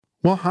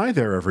Well, hi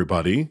there,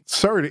 everybody.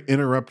 Sorry to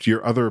interrupt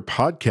your other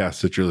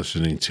podcasts that you're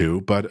listening to,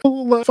 but a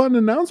little fun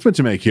announcement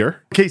to make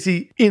here.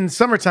 Casey, in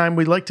summertime,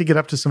 we like to get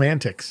up to some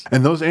antics.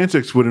 And those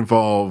antics would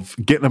involve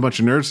getting a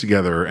bunch of nerds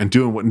together and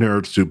doing what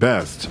nerds do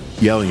best,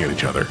 yelling at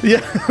each other.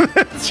 Yeah,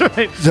 that's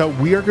right. So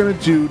we are going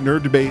to do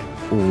Nerd Debate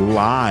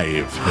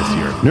live this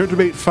year. Nerd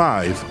Debate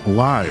 5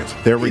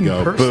 live. There we In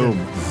go. person. Boom.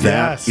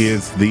 That Yes.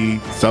 is the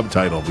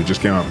subtitle. We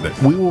just came up with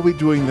it. We will be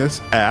doing this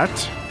at...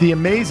 The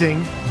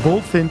amazing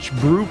Bullfinch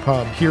Brew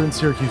Pub here in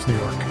Syracuse, New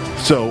York.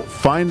 So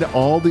find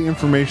all the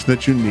information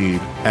that you need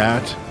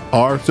at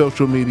our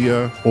social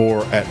media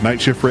or at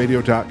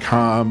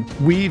nightshiftradio.com.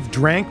 We've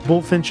drank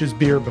Bullfinch's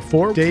beer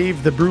before.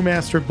 Dave, the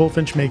brewmaster at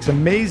Bullfinch, makes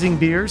amazing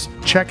beers.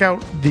 Check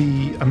out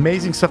the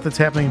amazing stuff that's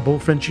happening in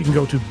Bullfinch. You can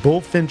go to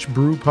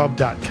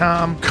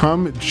bullfinchbrewpub.com.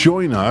 Come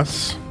join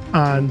us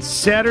On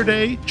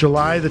Saturday,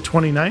 July the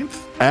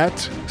 29th. at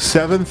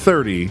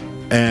 7:30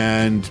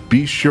 and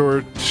be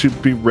sure to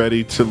be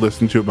ready to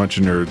listen to a bunch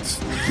of nerds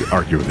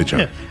argue with each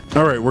other.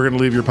 All right, we're going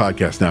to leave your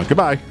podcast now.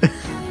 Goodbye.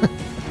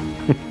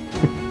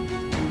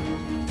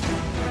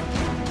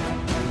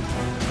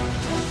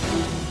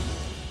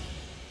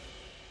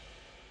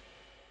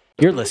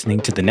 You're listening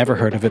to the Never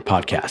Heard of It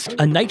podcast,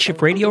 A Night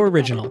Shift Radio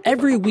original.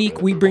 Every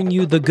week we bring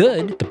you the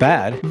good, the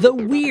bad, the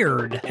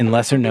weird. and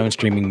lesser known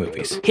streaming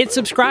movies. Hit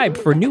subscribe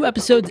for new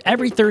episodes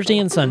every Thursday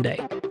and Sunday.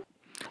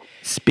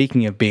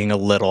 Speaking of being a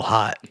little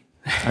hot,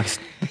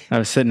 I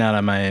was sitting out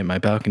on my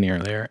balcony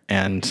earlier,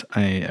 and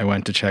I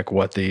went to check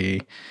what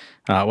the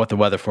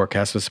weather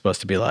forecast was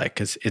supposed to be like,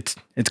 because it's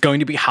going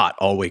to be hot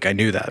all week. I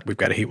knew that. We've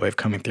got a heat wave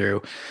coming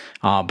through,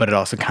 but it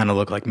also kind of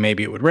looked like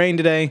maybe it would rain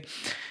today.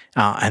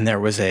 And there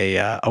was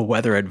a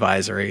weather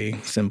advisory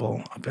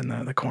symbol up in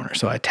the corner.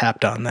 So I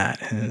tapped on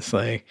that, and it's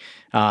like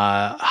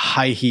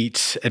high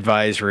heat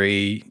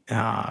advisory,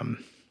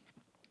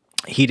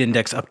 heat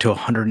index up to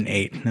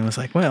 108. And I was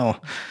like,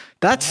 well,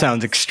 that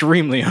sounds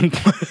extremely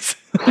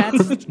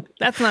unpleasant.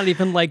 That's not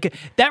even like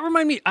that.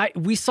 Remind me, I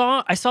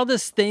saw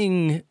this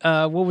thing.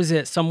 What was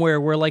it?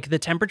 Somewhere where like the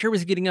temperature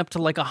was getting up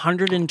to like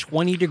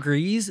 120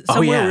 degrees.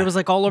 Somewhere yeah. where it was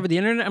like all over the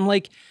internet. I'm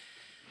like,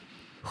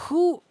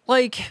 who?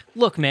 Like,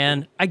 look,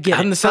 man, I get Out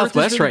it. in the Earth is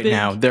Southwest really right big.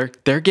 now,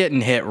 they're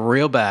getting hit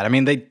real bad. I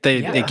mean, it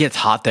Yeah. gets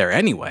hot there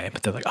anyway,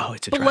 but they're like, oh,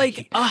 it's a But dry like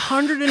heat.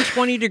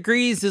 120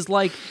 degrees is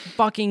like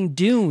fucking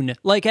Dune.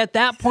 Like at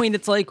that point,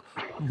 it's like,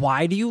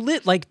 why do you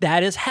live? Like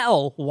that is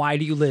hell. Why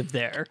do you live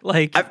there?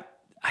 Like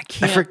I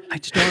can't. I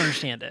just don't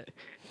understand it.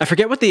 I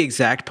forget what the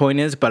exact point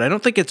is, but I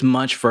don't think it's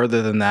much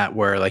further than that,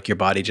 where like your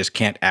body just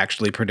can't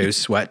actually produce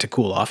sweat to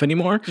cool off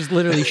anymore. Just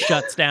literally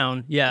shuts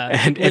down. Yeah.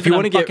 And if you want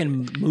wanna to get-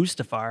 fucking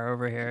Mustafar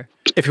over here.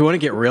 If you want to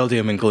get real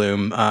doom and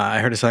gloom,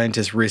 I heard a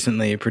scientist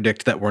recently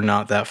predict that we're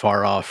not that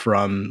far off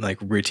from like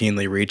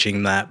routinely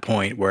reaching that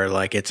point where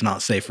like it's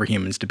not safe for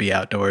humans to be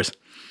outdoors.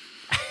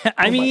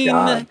 I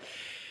mean,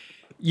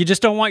 you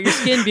just don't want your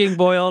skin being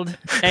boiled.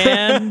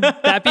 And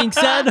that being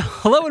said,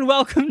 hello and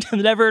welcome to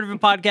the Never Heard of It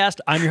podcast.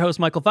 I'm your host,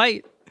 Michael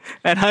Veit.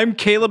 And I'm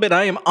Caleb, and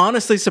I am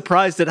honestly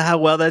surprised at how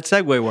well that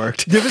segue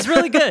worked. It was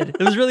really good.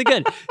 It was really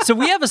good. So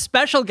we have a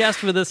special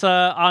guest with us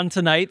on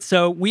tonight.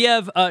 So we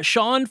have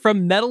Sean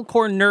from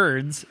Metalcore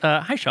Nerds.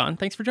 Hi, Sean.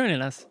 Thanks for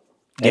joining us.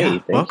 Hey, Yeah,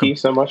 thank welcome. you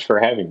so much for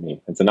having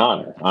me. It's an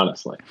honor,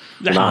 honestly.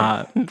 It's an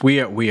honor.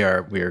 We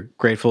are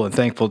grateful and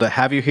thankful to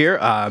have you here.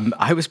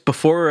 I was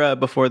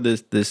before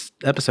this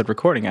episode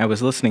recording, I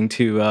was listening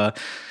to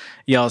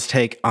y'all's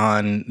take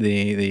on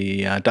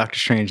the Doctor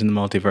Strange and the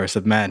Multiverse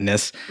of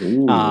Madness,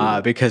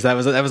 because that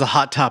was a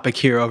hot topic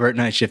here over at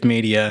Night Shift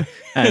Media,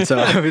 and so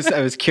I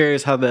was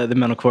curious how the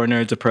Metalcore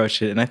Nerds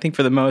approached it, and I think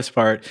for the most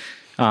part,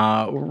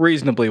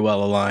 reasonably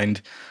well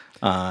aligned.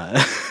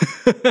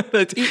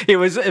 It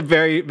was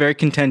very, very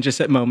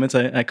contentious at moments.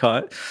 I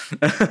caught.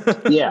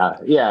 yeah,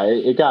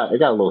 it got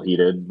a little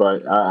heated,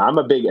 but I'm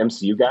a big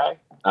MCU guy.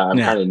 I'm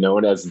Yeah. kind of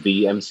known as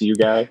the MCU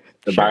guy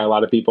by a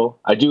lot of people.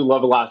 I do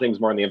love a lot of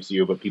things more in the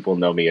MCU, but people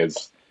know me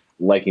as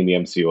liking the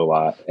MCU a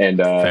lot. And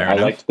Fair I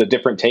enough. liked the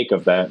different take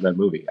of that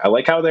movie. I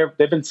like how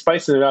they've been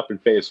spicing it up in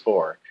Phase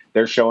 4.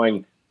 They're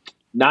showing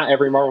not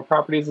every Marvel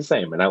property is the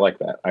same, and I like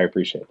that. I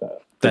appreciate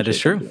that. That is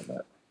Appreciate true. them doing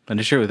that. That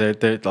is true.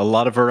 There's a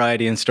lot of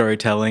variety in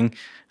storytelling.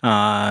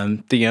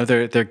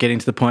 They're getting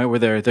to the point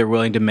where they're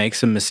willing to make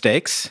some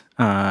mistakes,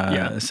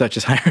 such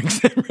as hiring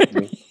Sam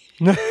Raimi.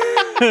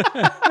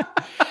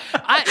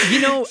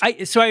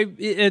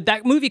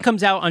 That movie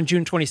comes out on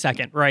June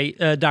 22nd, right?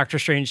 Doctor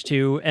Strange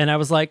 2. And I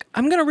was like,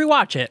 I'm going to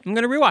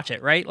rewatch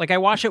it, right? Like I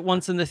watched it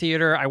once in the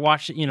theater. I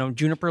watched it,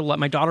 Juniper,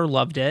 my daughter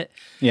loved it.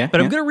 Yeah, But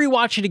I'm yeah. going to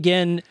rewatch it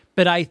again.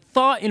 But I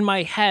thought in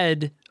my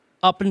head,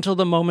 up until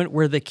the moment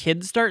where the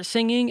kids start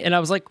singing, and I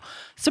was like,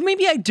 so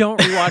maybe I don't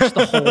rewatch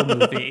the whole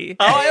movie.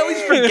 Oh, I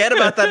always forget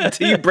about that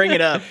until you bring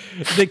it up.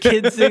 The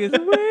kids sing,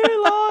 "We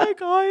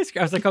like ice cream."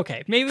 I was like,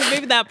 okay,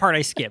 maybe that part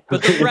I skipped,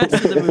 but the rest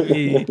of the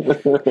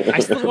movie, I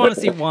still want to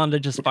see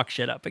Wanda just fuck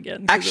shit up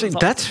again. 'Cause it Actually, was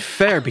that's awesome.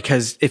 fair,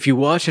 because if you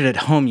watch it at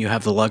home, you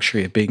have the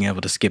luxury of being able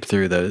to skip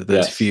through those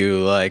Yes.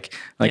 few.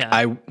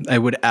 Yeah. I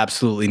would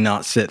absolutely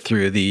not sit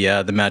through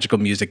the magical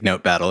music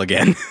note battle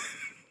again.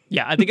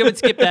 Yeah, I think I would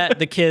skip that,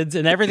 the kids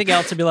and everything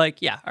else, and be like,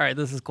 yeah, all right,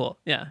 this is cool.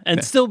 Yeah.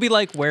 And still be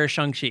like, where's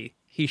Shang-Chi?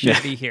 He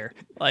should be here.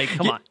 Like,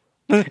 come on.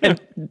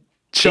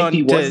 Sean, if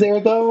he was there,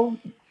 though,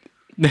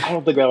 I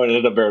don't think that would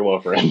end up very well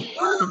for him.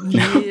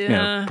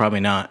 Yeah. Probably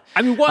not.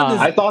 I mean, one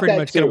is I thought pretty that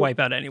much going to too. wipe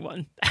out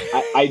anyone.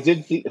 I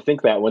did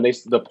think that when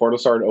the portal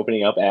started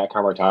opening up at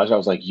Kamar-Taj, I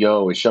was like,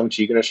 yo, is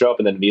Shang-Chi going to show up?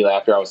 And then immediately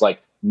after, I was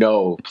like,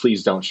 no,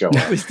 please don't show up.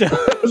 Please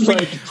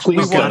We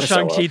want don't show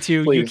Shang-Chi up.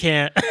 too. Please. You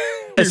can't.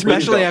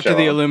 Especially don't after show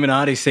the up.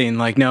 Illuminati scene,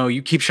 like, no,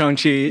 you keep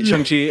Shang-Chi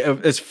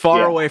as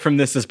far away from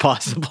this as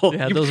possible.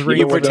 Yeah, you, those you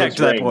rings- protect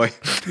Those that boy.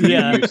 rings.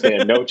 Yeah. You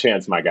stand no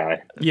chance, my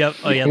guy. Yep.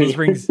 Oh, yeah. Those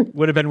rings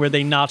would have been where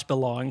they not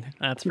belong.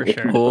 That's for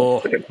sure.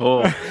 Oh.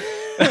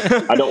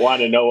 I don't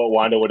want to know what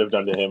Wanda would have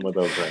done to him with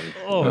those rings.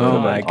 Oh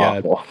my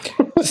God.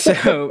 Awful.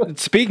 So,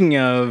 speaking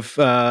of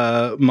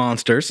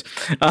monsters,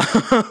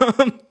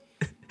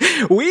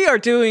 we are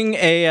doing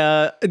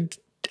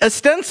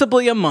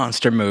ostensibly a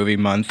monster movie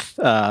month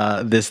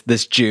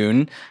this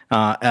June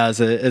as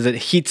it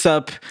heats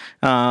up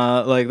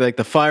like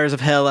the fires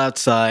of hell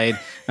outside.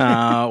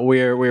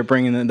 We're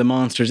bringing the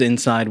monsters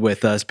inside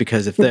with us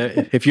because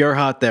if you're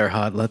hot, they're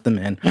hot. Let them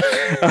in.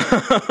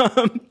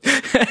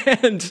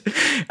 And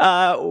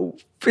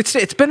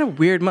it's been a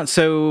weird month.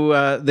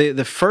 So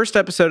the first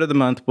episode of the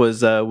month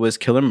was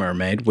Killer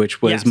Mermaid,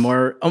 which was Yes.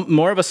 more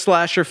of a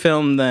slasher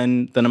film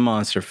than a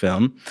monster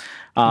film.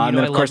 I And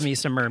then, of course, love me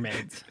some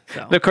mermaids.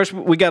 So. of course,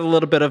 we got a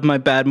little bit of my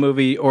bad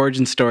movie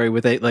origin story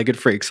with Eight-Legged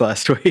Freaks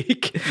last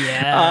week.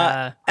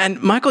 Yeah.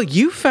 And Michael,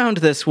 you found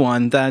this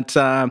one that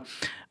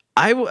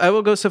I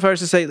will go so far as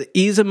to say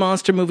is a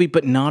monster movie,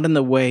 but not in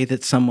the way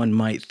that someone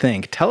might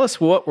think. Tell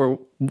us what we're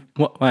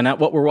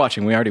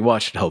watching. We already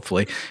watched it,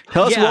 hopefully.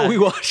 Tell us what we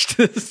watched.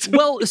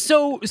 Well,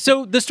 so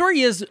the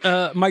story is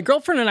my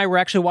girlfriend and I were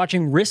actually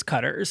watching Wrist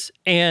Cutters,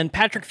 and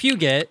Patrick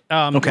Fugit,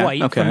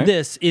 White from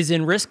this, is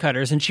in Wrist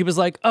Cutters, and she was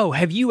like, "Oh,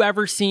 have you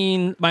ever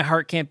seen My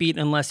Heart Can't Beat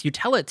Unless You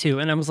Tell It To?"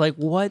 And I was like,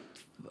 "What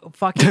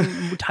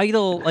fucking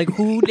title? Like,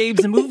 who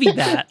names a movie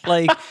that?"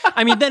 Like,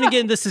 I mean, then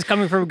again, this is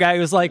coming from a guy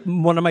who's like,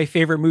 one of my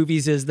favorite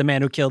movies is The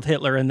Man Who Killed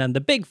Hitler and then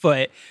The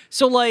Bigfoot.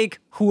 So, like,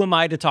 who am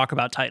I to talk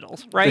about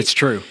titles, right? It's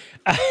true.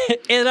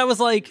 And I was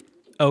like,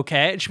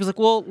 okay. And she was like,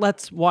 well,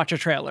 let's watch a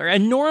trailer.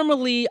 And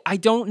normally, I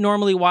don't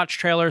normally watch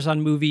trailers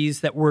on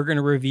movies that we're going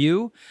to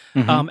review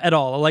at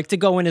all. I like to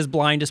go in as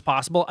blind as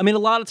possible. I mean, a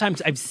lot of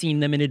times I've seen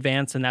them in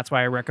advance, and that's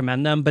why I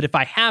recommend them. But if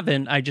I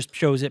haven't, I just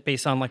chose it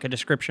based on like a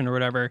description or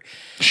whatever.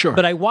 Sure.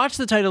 But I watched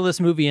the title of this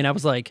movie, and I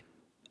was like,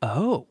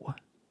 oh,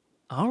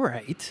 all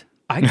right.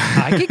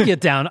 I could get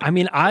down. I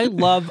mean, I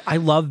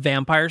love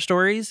vampire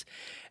stories.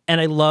 And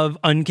I love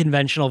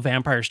unconventional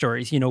vampire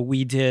stories. You know,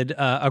 we did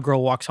A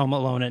Girl Walks Home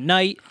Alone at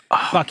Night.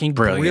 Fucking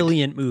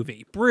brilliant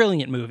movie.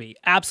 Brilliant movie.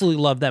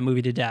 Absolutely love that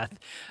movie to death.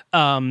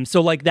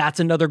 So like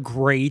that's another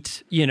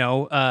great,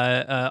 not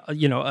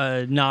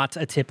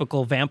a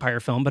typical vampire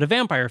film, but a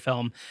vampire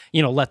film.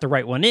 You know, Let the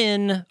Right One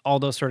In, all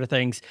those sort of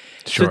things.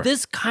 Sure. So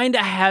this kind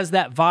of has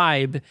that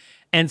vibe.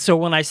 And so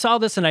when I saw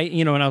this and I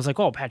was like,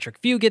 oh,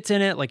 Patrick Fugit's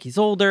in it, like he's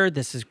older,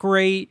 this is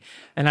great.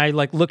 And I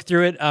like looked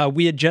through it.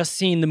 We had just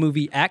seen the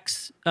movie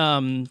X,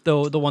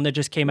 the one that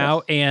just came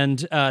out.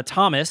 And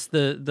Thomas,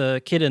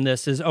 the kid in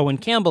this, is Owen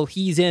Campbell.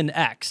 He's in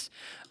X.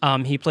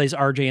 He plays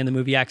RJ in the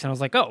movie X. And I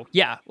was like, oh,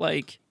 yeah,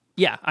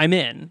 I'm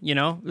in,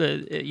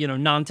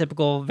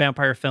 non-typical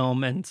vampire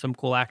film and some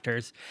cool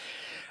actors.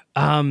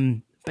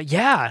 But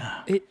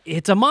yeah,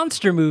 it's a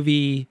monster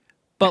movie,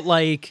 but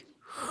like,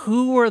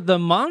 who are the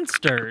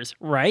monsters,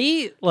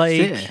 right?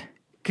 Like,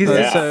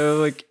 so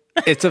like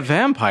it's a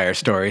vampire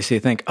story. So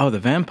you think, oh, the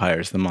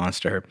vampire's the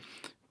monster.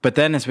 But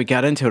then as we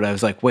got into it, I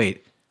was like,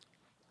 wait,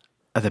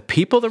 are the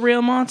people the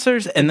real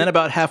monsters? And then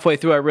about halfway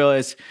through, I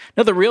realized,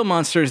 no, the real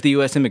monster is the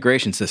U.S.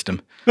 immigration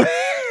system.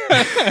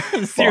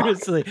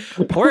 Seriously,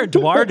 poor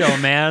Eduardo,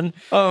 man.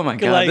 Oh my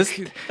God,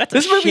 like, that's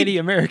a movie, shitty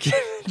American.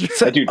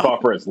 That dude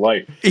fought for his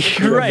life.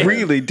 He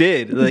really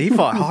did. Like, he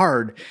fought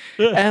hard,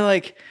 and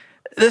like.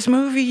 This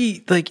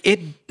movie, like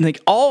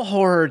all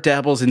horror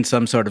dabbles in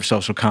some sort of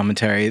social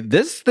commentary.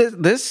 This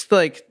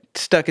like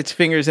stuck its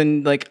fingers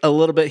in like a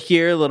little bit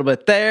here, a little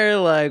bit there.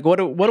 Like, what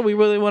do we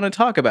really want to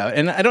talk about?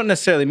 And I don't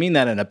necessarily mean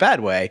that in a bad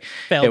way.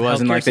 It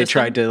wasn't like they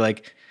tried to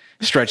like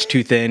stretch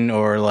too thin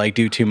or like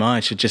do too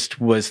much. It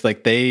just was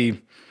like they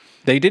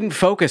didn't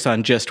focus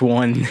on just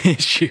one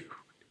issue.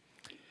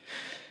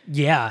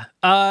 Yeah.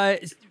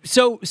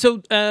 So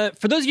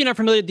for those of you not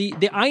familiar, the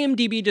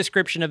IMDb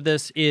description of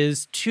this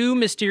is two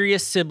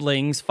mysterious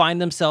siblings find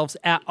themselves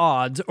at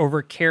odds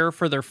over care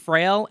for their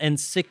frail and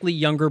sickly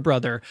younger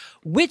brother,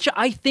 which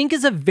I think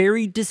is a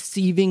very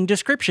deceiving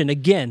description.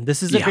 Again,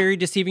 this is a very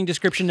deceiving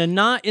description, and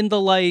not in the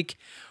like,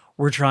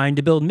 we're trying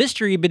to build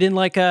mystery, but in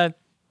like a,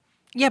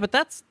 yeah, but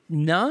that's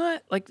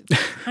not like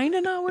kind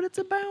of not what it's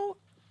about.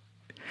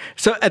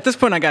 So at this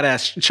point, I got to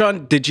ask,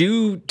 Sean, did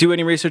you do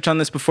any research on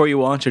this before you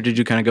watched, or did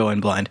you kind of go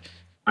in blind?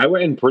 I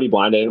went in pretty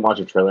blind. I didn't watch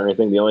a trailer or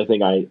anything. The only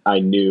thing I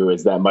knew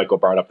is that Michael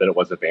brought up that it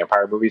was a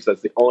vampire movie. So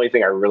that's the only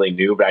thing I really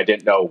knew, but I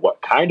didn't know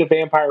what kind of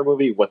vampire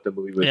movie, what the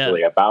movie was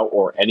really about,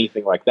 or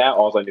anything like that.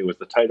 All I knew was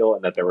the title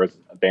and that there was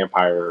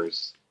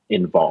vampires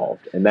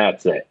involved, and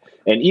that's it.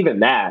 And even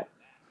that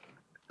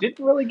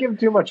didn't really give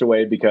too much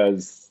away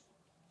because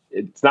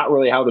it's not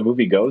really how the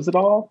movie goes at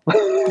all.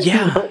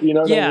 Yeah. You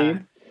know what I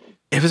mean?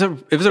 It was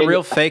a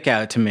real fake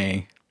out to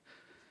me.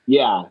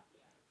 Yeah.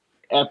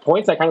 At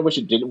points, I kind of wish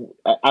it didn't.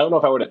 I don't know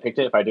if I would have picked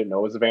it if I didn't know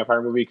it was a vampire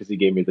movie because he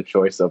gave me the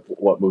choice of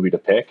what movie to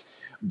pick.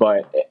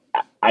 But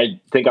I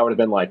think I would have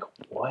been like,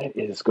 what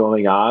is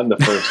going on the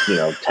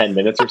first, 10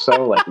 minutes or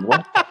so? Like,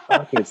 what the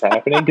fuck is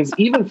happening? Because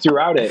even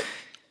throughout it,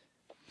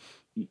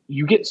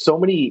 you get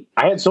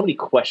I had so many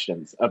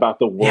questions about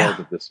the world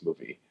of this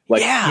movie.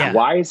 Like,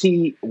 why is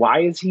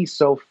he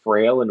so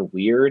frail and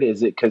weird?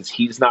 Is it because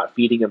he's not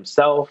feeding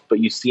himself, but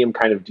you see him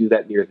kind of do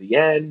that near the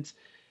end?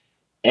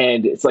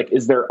 And it's like,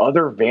 is there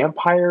other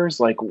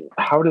vampires? Like,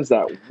 how does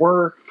that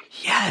work?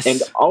 Yes.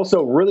 And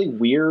also really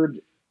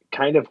weird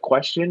kind of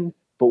question,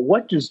 but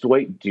what does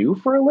Dwight do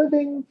for a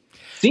living?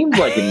 Seems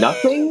like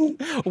nothing.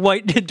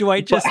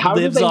 Dwight just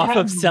lives off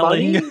of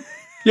selling. Money?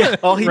 Yeah,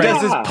 all he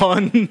does is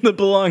pawn the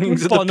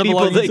belongings of the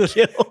people they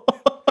kill.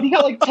 He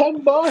got like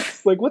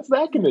 $10. Like, what's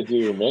that going to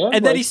do, man?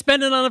 And then he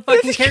spent it on a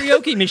fucking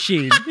karaoke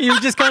machine. He was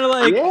just kind of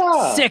like,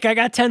 sick, I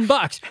got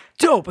 $10.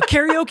 Dope, a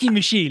karaoke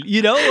machine,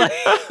 Like,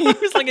 he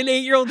was like an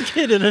 8-year-old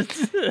kid.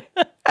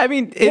 I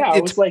mean, I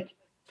was like,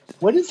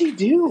 what does he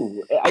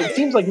do? It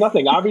seems like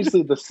nothing.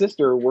 Obviously, the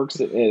sister works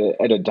at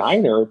a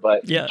diner,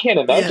 but you can't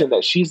imagine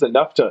that she's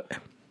enough to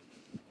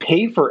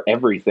pay for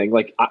everything.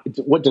 Like,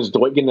 what does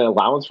Dwight get an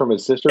allowance from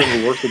his sister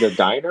who works at a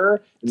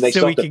diner, and they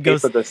still have to pay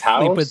for this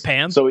house? Sleep with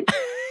Pam. So,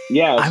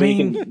 he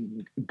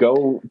can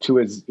go to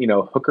his his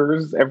hooker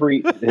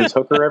every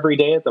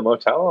day at the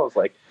motel. I was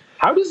like,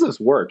 how does this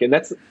work? And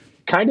that's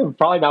kind of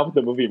probably not what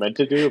the movie meant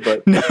to do,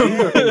 but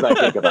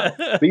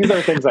these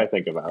are things I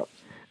think about.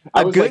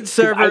 I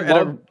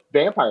love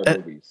vampire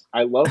movies.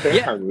 I love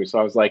vampire movies. So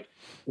I was like,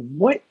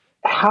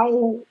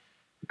 how?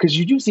 Because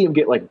you do see him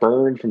get like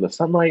burned from the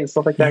sunlight and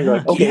stuff like that. You're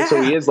like, okay, so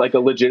he is like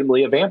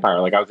legitimately a vampire.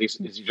 Like, does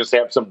he just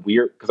have some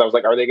weird? Because I was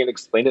like, are they going to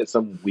explain it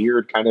some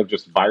weird kind of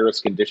just virus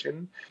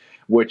condition?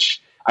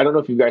 Which I don't know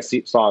if you guys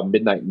saw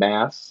Midnight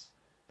Mass.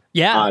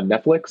 On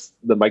Netflix,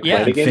 the Mike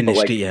Flanagan. But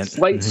like,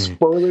 slight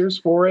spoilers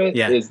for it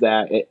is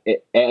that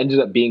it ended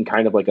up being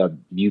kind of like a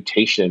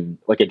mutation,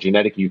 like a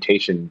genetic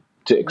mutation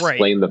to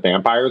explain the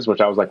vampires.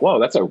 Which I was like, whoa,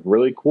 that's a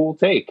really cool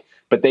take.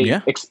 But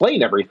they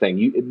explain everything.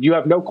 You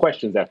have no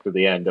questions after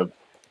the end of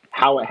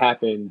how it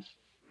happened,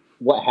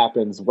 what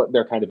happens, what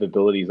their kind of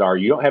abilities are.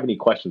 You don't have any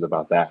questions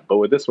about that. But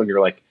with this one,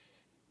 you're like,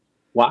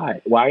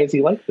 why? Why is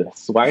he like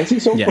this? Why is he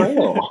so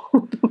frail?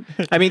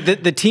 I mean,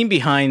 the team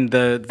behind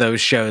those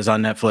shows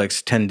on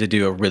Netflix tend to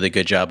do a really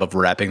good job of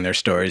wrapping their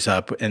stories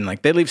up, and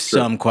like they leave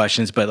some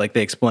questions, but like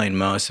they explain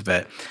most of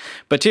it.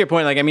 But to your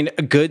point, like, I mean,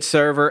 a good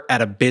server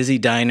at a busy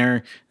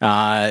diner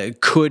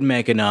could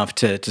make enough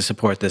to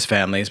support this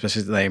family,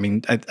 especially. I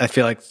mean, I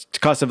feel like the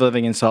cost of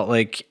living in Salt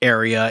Lake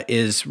area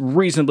is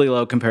reasonably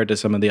low compared to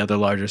some of the other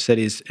larger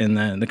cities in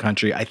the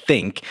country, I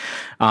think,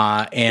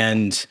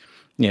 and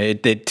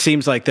it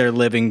seems like they're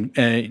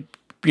living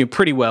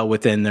pretty well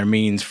within their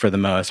means for the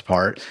most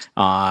part.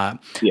 But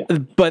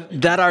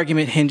that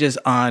argument hinges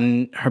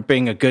on her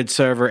being a good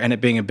server and it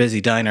being a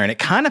busy diner, and it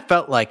kind of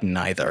felt like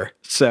neither.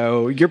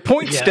 So your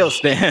point still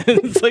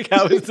stands. Like,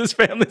 how is this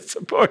family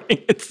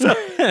supporting itself?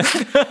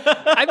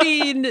 I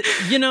mean,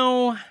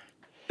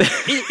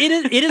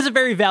 it is a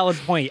very valid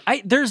point.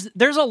 There's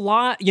a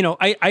lot,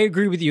 I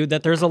agree with you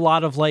that there's a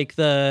lot of like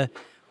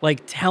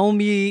tell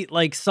me,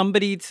 like,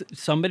 somebody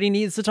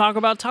needs to talk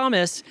about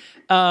Thomas,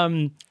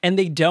 and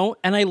they don't,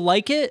 and I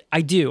like it.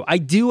 I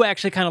do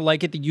actually kind of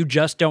like it that you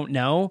just don't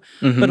know,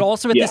 but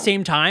also at the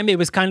same time, it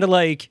was kind of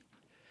like,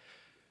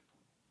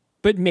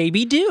 but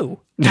maybe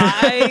do.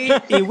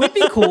 It would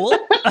be cool,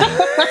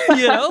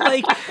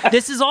 like,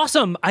 this is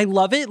awesome. I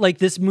love it. Like,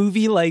 this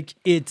movie, like,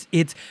 it's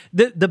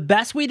the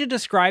best way to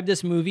describe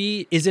this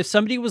movie is if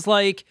somebody was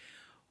like,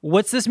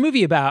 what's this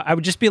movie about? I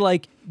would just be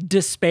like,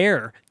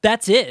 despair.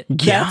 That's it.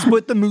 Yeah. That's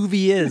what the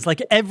movie is.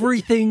 Like,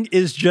 everything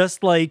is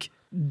just like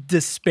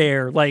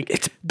despair. Like,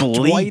 it's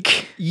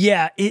bleak.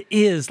 It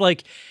is.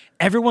 Like,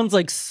 everyone's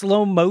like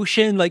slow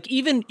motion. Like,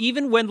 even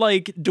when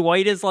like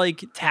Dwight is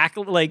like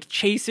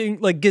chasing,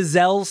 like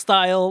gazelle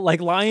style,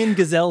 like lion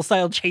gazelle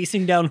style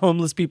chasing down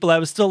homeless people, I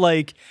was still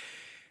like,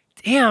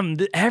 damn,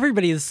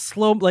 everybody is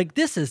slow. Like,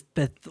 this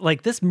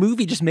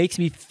movie just makes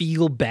me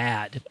feel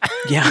bad.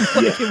 Yeah.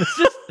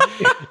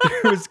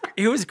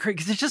 It was crazy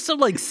because it's just so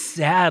like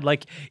sad.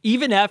 Like,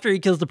 even after he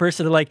kills the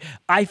person, like,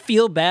 I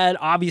feel bad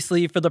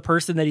obviously for the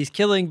person that he's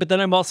killing, but then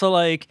I'm also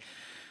like,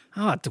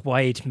 oh,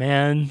 Dwight,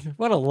 man,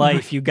 what a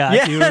life you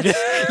got, dude.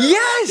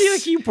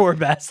 Yes, you poor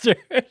bastard.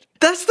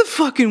 That's the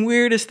fucking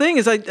weirdest thing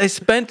is I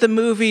spent the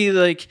movie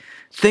like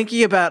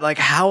thinking about like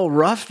how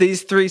rough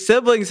these three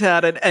siblings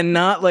had it, and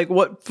not like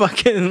what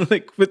fucking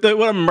like what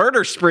a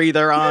murder spree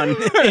they're on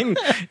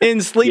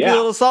in Sleepy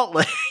Little Salt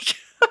Lake.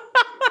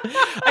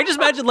 I just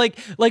imagine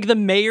like the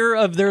mayor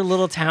of their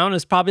little town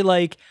is probably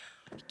like,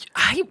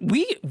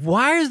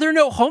 why is there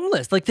no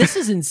homeless? Like, this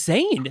is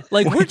insane.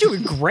 Like, we're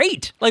doing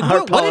great. Like,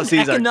 Our what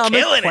policies an are economic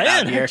killing it plan.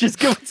 out here. Just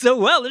going so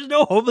well. There's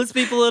no homeless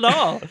people at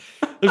all.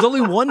 There's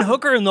only one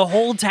hooker in the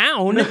whole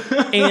town,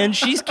 and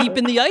she's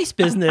keeping the ice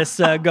business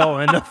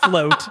going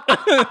afloat.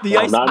 the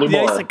ice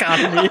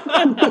economy.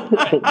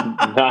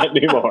 Not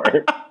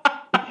anymore.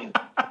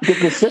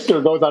 Because the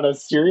sister goes on a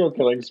serial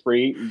killing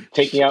spree,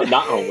 taking out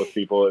not homeless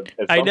people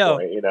at some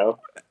point, you know?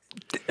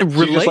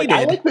 Related. Like,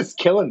 I like this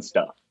killing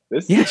stuff.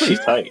 This is pretty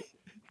tight.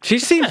 She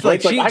seems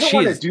like I don't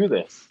want to do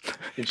this.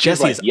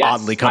 Jesse is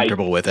oddly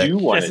comfortable with it.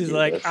 Jesse's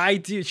like, this. I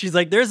do. She's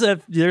like, there's a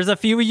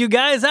few of you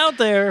guys out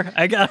there.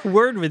 I got a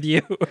word with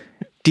you.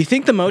 Do you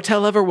think the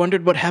motel ever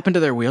wondered what happened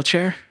to their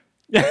wheelchair?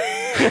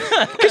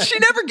 Because she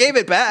never gave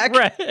it back.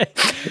 Right.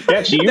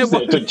 Yeah, she used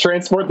it to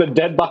transport the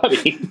dead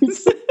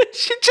bodies.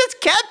 She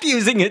just kept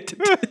using it.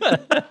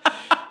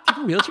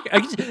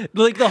 Wheelchair.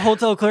 Like the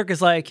hotel clerk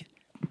is like,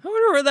 I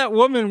wonder where that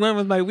woman went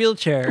with my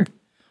wheelchair.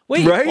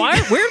 Wait, right?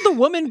 Where'd the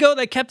woman go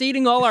that kept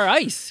eating all our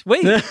ice?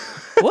 Wait,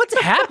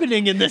 what's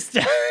happening in this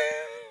town?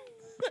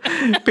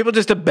 People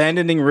just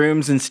abandoning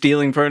rooms and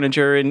stealing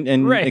furniture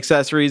and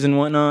accessories and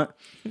whatnot.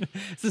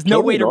 This is no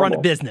way to run a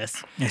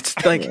business. It's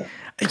like,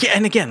 yeah,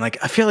 and again, like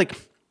I feel like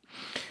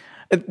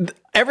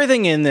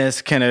everything in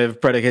this kind of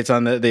predicates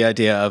on the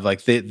idea of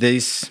like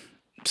these.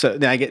 So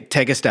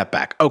take a step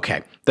back.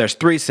 Okay, there's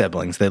 3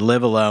 siblings. They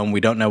live alone.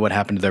 We don't know what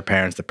happened to their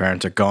parents. The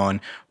parents are gone.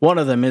 One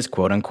of them is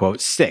quote unquote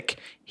sick.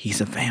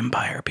 He's a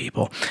vampire,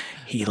 people.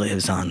 He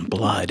lives on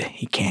blood.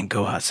 He can't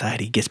go outside.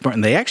 He gets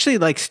burned. They actually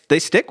they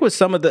stick with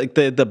some of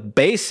the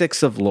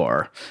basics of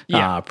lore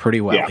pretty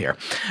well here.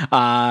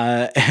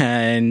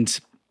 And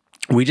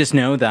we just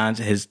know that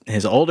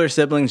his older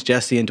siblings,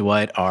 Jesse and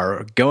Dwight,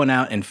 are going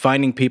out and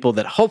finding people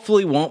that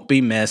hopefully won't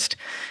be missed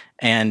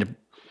and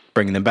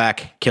bringing them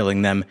back,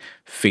 killing them,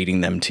 feeding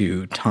them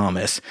to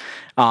Thomas.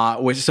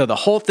 So the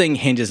whole thing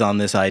hinges on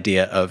this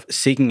idea of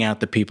seeking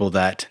out the people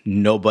that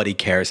nobody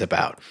cares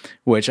about,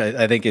 which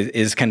I think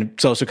is kind of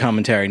social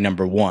commentary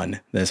number 1.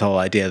 This whole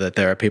idea that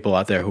there are people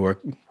out there who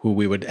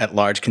we would at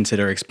large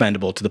consider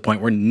expendable to the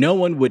point where no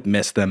one would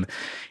miss them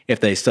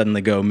if they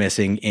suddenly go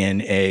missing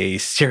in a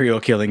serial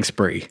killing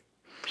spree.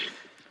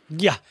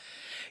 Yeah.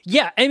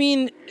 Yeah. I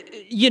mean,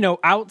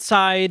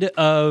 outside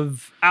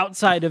of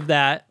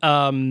that,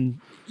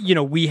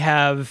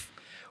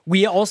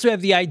 we also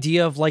have the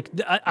idea of like,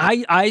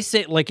 I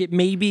say like it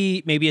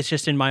maybe it's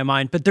just in my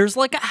mind, but there's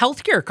like a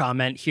healthcare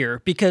comment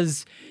here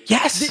because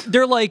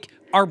they're like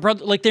our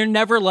brother, like they're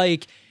never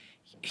like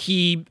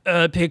he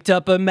picked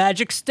up a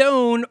magic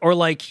stone or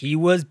like he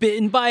was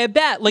bitten by a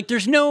bat. Like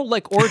there's no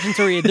like origin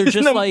story. They're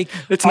just like,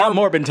 it's not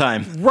Morbin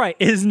time. Right.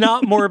 It is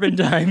not Morbin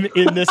time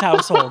in this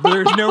household.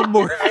 There's no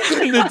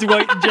Morbin in the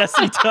Dwight and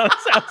Jesse Tubbs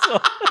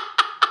household.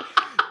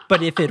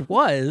 But if it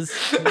was,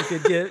 we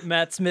could get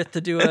Matt Smith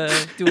to do a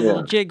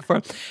little jig for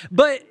him.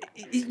 But,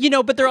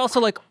 but they're also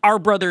like, our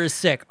brother is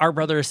sick. Our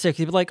brother is sick.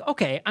 He'd be like,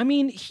 okay, I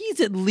mean,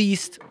 he's at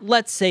least,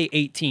 let's say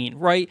 18,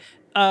 right?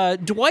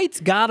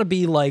 Dwight's got to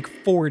be like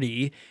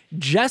 40.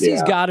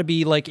 Jesse's got to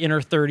be like in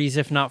her 30s,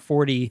 if not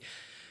 40.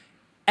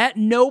 At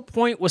no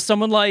point was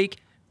someone like,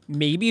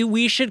 maybe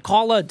we should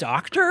call a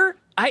doctor?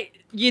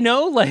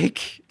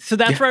 So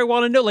that's where I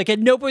want to know. Like, at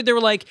no point they were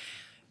like,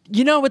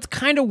 it's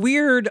kind of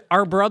weird.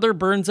 Our brother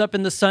burns up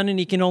in the sun and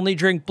he can only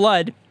drink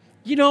blood.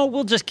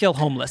 We'll just kill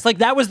homeless. Like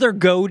that was their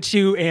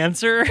go-to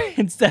answer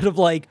instead of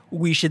like,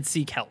 we should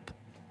seek help.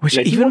 Which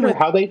even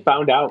how they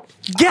found out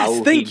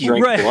how he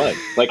drank blood.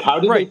 Like how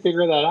did they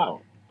figure that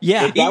out?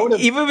 Yeah. Like,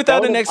 even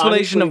without an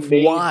explanation of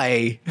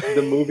why.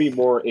 The movie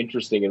more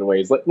interesting in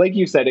ways. Like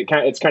you said,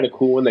 it's kind of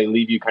cool when they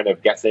leave you kind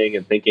of guessing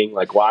and thinking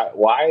like,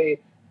 why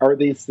are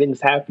these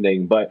things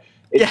happening? But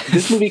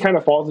this movie kind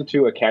of falls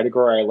into a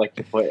category I like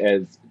to put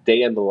as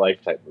day in the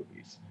life type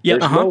movies. There's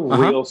no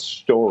real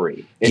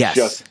story.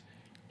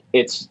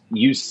 It's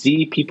you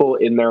see people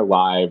in their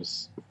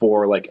lives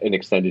for like an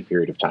extended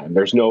period of time.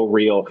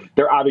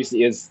 There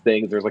obviously is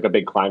things. There's like a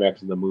big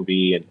climax in the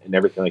movie and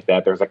everything like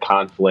that. There's a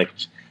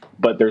conflict,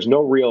 but there's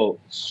no real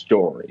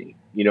story.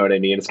 You know what I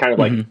mean? It's kind of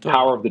like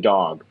Power of the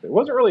Dog. It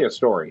wasn't really a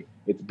story.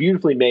 It's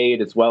beautifully made.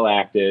 It's well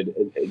acted,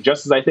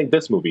 just as I think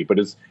this movie. But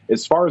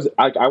as far as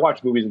I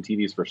watch movies and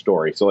TVs for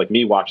story, so like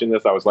me watching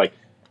this, I was like,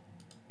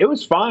 it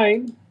was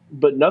fine,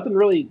 but nothing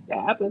really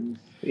happens.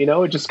 It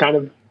just kind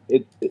of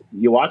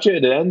you watch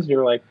it, it ends, and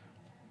you're like,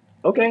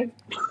 okay,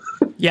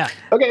 yeah,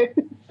 okay.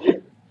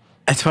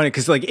 It's funny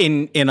because like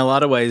in a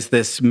lot of ways,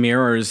 this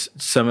mirrors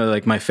some of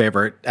like my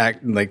favorite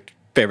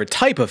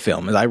type of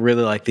film. I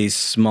really like these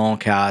small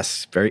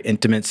casts, very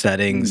intimate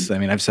settings. I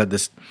mean, I've said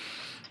this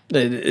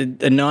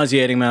a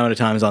nauseating amount of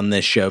times on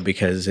this show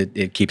because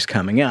it keeps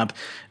coming up.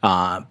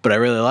 But I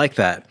really like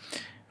that.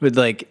 But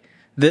like,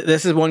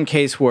 this is one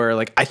case where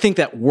like, I think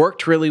that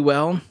worked really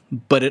well,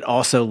 but it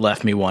also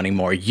left me wanting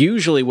more.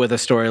 Usually with a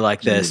story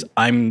like this,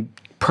 I'm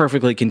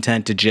perfectly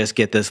content to just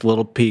get this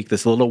little peek,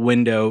 this little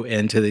window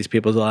into these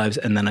people's lives.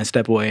 And then I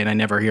step away and I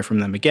never hear from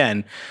them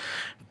again.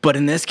 But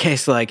in this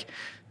case, like,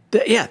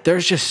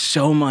 there's just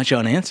so much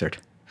unanswered.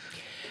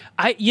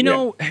 I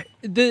think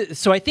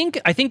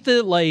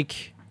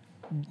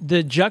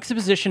the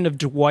juxtaposition of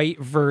Dwight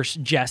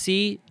versus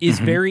Jesse is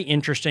very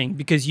interesting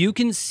because you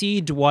can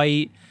see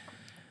Dwight.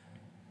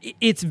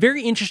 It's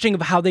very interesting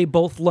of how they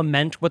both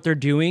lament what they're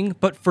doing,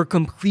 but for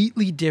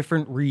completely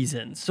different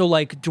reasons. So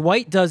like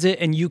Dwight does it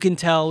and you can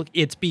tell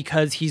it's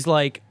because he's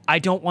like, I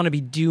don't want to be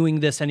doing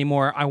this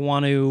anymore. I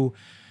want to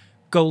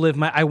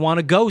I want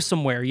to go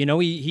somewhere. You know,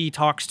 he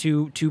talks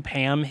to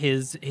Pam,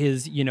 his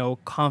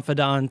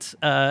confidant,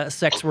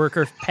 sex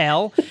worker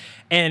pal.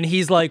 And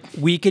he's like,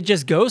 we could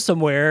just go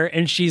somewhere.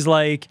 And she's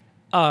like,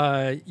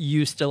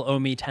 you still owe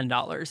me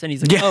 $10. And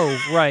he's like, oh,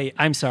 right.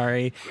 I'm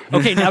sorry.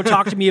 Okay, now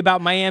talk to me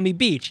about Miami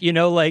Beach. You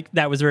know, like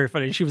that was very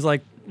funny. She was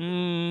like,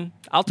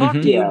 I'll talk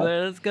to you,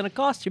 but it's going to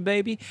cost you,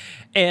 baby.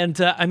 And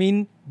I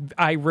mean,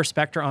 I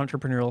respect her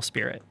entrepreneurial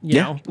spirit.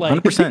 You know,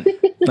 like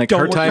 100%. Like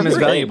her time is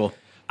valuable.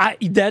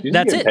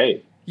 That's it.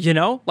 Paid. You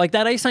know, like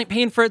that ice ain't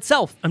paying for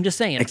itself. I'm just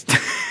saying.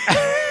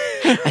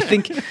 I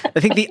think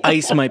the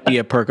ice might be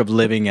a perk of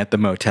living at the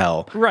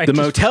motel. Right. The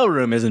motel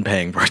room isn't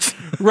paying for it.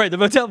 Right. The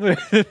motel room,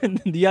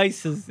 the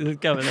ice is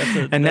coming.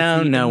 And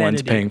now no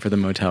one's paying for the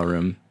motel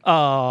room.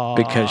 Oh.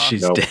 Because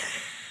she's dead.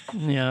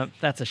 Yeah,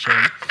 that's a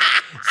shame.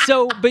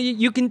 So, but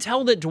you can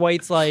tell that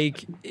Dwight's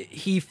like,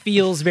 he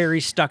feels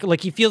very stuck.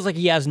 Like he feels like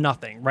he has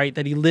nothing, right?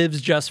 That he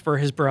lives just for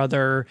his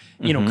brother,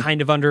 you know,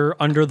 kind of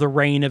under the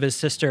reign of his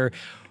sister.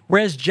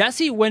 Whereas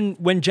Jesse,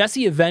 when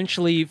Jesse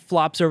eventually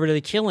flops over to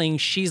the killing,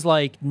 she's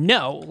like,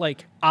 no,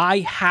 like I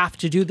have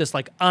to do this.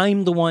 Like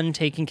I'm the one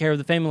taking care of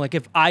the family. Like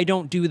if I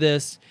don't do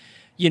this,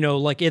 you know,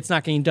 like it's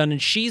not getting done.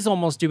 And she's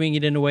almost doing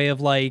it in a way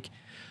of like,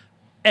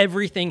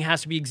 everything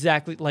has to be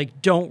exactly like,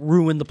 don't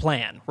ruin the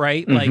plan,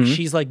 right? Like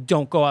she's like,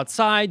 don't go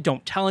outside,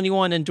 don't tell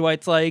anyone. And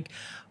Dwight's like,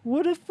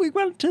 what if we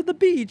went to the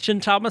beach?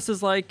 And Thomas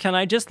is like, can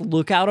I just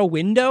look out a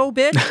window,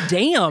 bitch?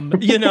 Damn,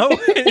 you know?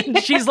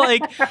 And she's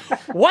like,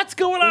 what's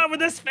going on with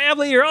this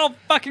family? You're all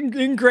fucking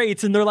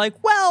ingrates. And they're like,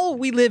 well,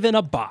 we live in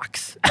a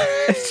box.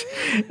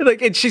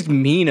 Like, and she's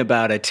mean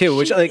about it too,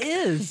 which she like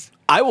is.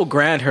 I will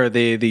grant her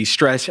the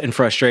stress and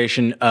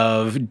frustration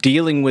of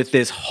dealing with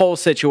this whole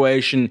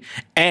situation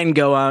and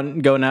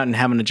going out and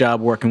having a job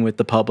working with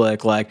the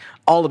public. Like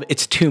all of it,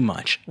 it's too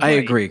much. Right. I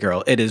agree,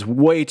 girl. It is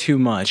way too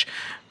much.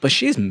 But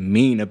she's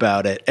mean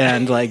about it.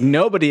 And like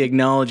nobody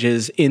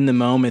acknowledges in the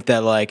moment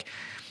that like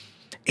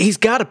he's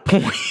got a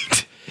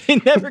point. He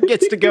never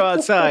gets to go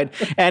outside.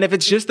 And if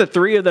it's just the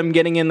three of them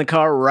getting in the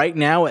car right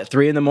now at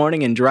 3 a.m.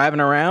 and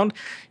driving around,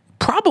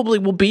 probably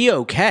will be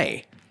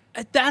okay.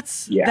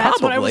 That's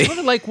what I was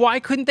wondering. Like, why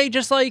couldn't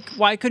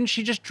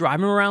she just drive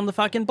him around the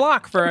fucking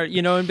block for,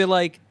 you know, and be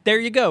like, there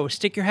you go,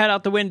 stick your head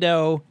out the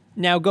window,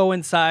 now go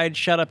inside,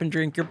 shut up and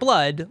drink your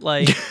blood.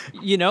 Like,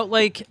 you know,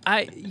 like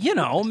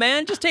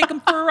man, just take him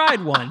for a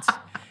ride once.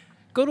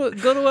 Go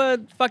to a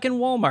fucking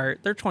Walmart.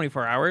 They're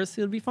 24 hours.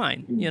 It'll be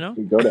fine, you know?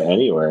 You go to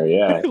anywhere,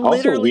 yeah.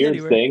 Also,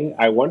 weird thing,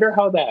 I wonder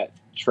how that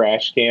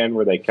trash can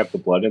where they kept the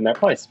blood in, that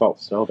probably smelled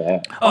so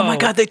bad. Oh my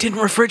God, they didn't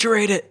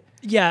refrigerate it.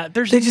 Yeah,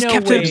 they just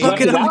kept a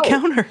bucket on the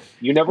counter.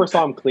 You never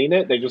saw them clean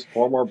it. They just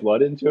pour more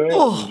blood into it.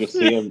 And you just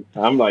see them.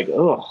 I'm like,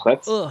 oh,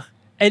 that's. Ugh.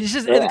 And it's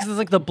just it's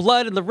like the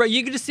blood and the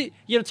you can just see.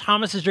 You know,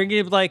 Thomas is drinking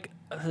it like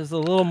there's a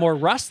little more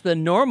rust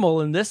than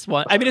normal in this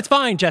one. I mean, it's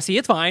fine, Jesse.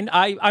 It's fine.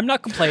 I'm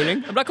not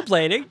complaining.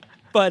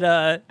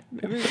 But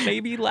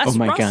maybe less. Oh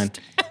my rust.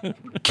 God!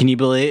 Can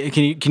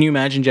you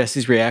imagine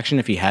Jesse's reaction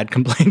if he had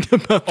complained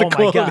about the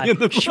quality of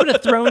the blood? She would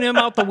have thrown him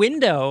out the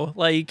window,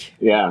 like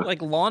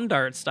like lawn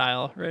dart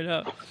style, right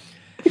up.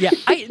 Yeah.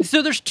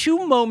 So there's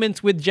 2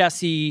 moments with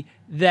Jesse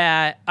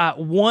that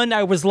one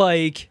I was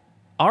like,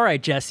 all right,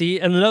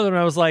 Jesse, and another one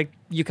I was like,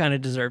 you kind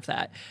of deserve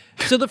that.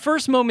 So the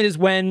first moment is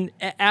when,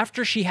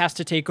 after she has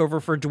to take over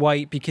for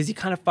Dwight because he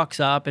kind of fucks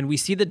up, and we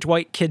see that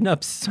Dwight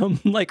kidnaps some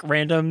like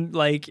random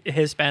like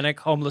Hispanic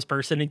homeless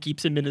person and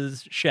keeps him in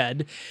his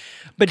shed.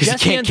 But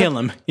Jesse he can't kill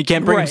him. He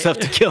can't bring himself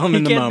to kill him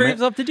in the moment. He can't bring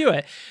himself to do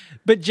it.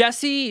 But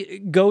Jesse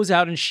goes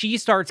out and she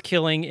starts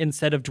killing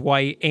instead of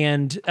Dwight.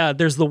 And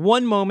there's the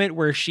one moment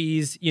where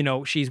she's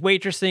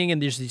waitressing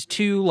and there's these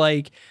 2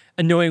 like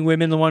annoying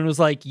women. The one was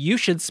like, you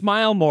should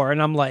smile more.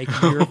 And I'm like,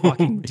 you're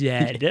fucking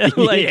dead.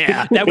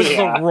 Like, that was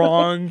the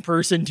wrong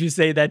person to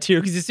say that to.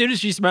 Because as soon as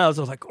she smiles,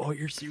 I was like, oh,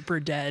 you're super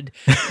dead.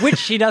 Which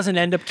she doesn't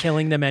end up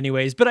killing them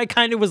anyways. But I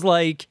kind of was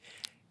like,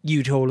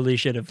 you totally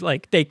should have.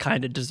 Like, they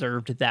kind of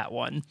deserved that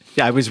one.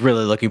 Yeah, I was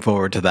really looking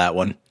forward to that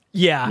one.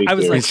 Yeah, I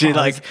was like, she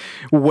like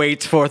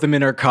waits for them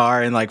in her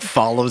car and like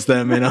follows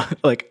them and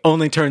like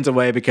only turns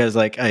away because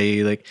like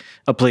a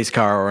police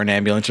car or an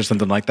ambulance or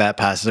something like that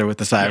passes her with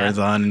the sirens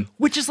on.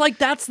 Which is like,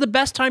 that's the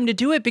best time to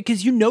do it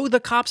because you know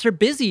the cops are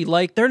busy.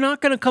 Like they're not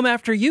going to come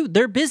after you.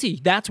 They're busy.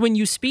 That's when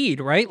you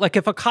speed, right? Like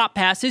if a cop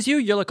passes you,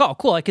 you're like, oh,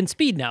 cool, I can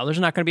speed now. There's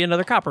not going to be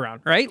another cop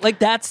around, right? Like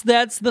that's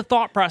the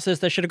thought process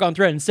that should have gone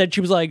through. Instead, she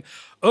was like,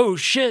 oh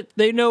shit,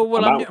 they know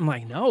what I'm doing. I'm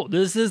like, no,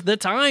 this is the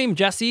time,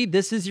 Jesse.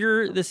 This is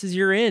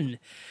your in.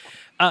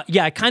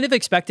 I kind of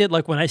expected,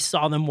 like when I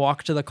saw them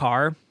walk to the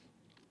car,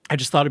 I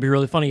just thought it'd be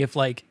really funny if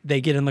like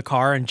they get in the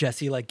car and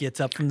Jesse like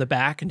gets up from the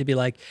back and to be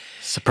like,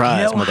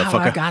 surprise, you know motherfucker. how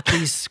I got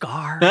these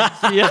scars.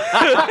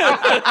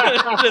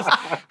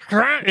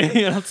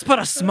 Let's put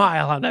a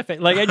smile on that face.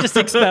 Like I just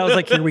expect, I was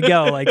like, here we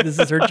go. Like this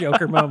is her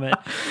Joker moment.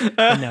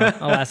 But no,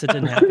 alas, it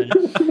didn't happen.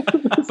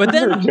 But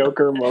then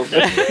Joker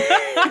moment.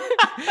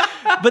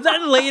 But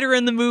then later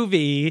in the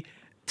movie,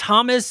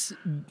 Thomas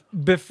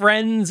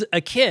befriends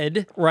a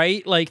kid,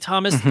 right? Like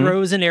Thomas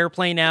throws an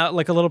airplane out,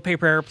 like a little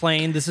paper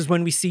airplane. This is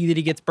when we see that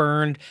he gets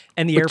burned,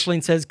 and the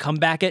airplane says, "Come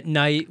back at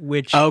night."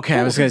 Which okay,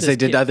 I was going to say,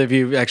 did kid. either of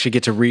you actually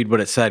get to read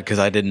what it said? Because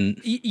I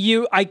didn't.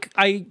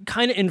 I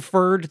kind of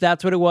inferred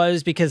that's what it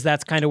was because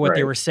that's kind of what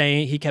they Right. were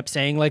saying. He kept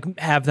saying like,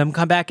 "Have them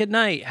come back at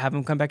night. Have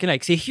them come back at night."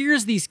 Because he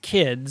hears these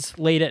kids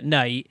late at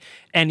night,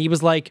 and he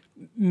was like,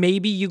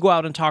 "Maybe you go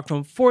out and talk to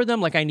them for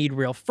them. Like, I need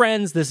real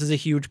friends. This is a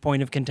huge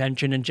point of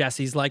contention." And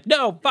Jesse's like,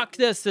 "No, fuck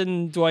this."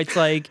 And Dwight's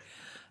like,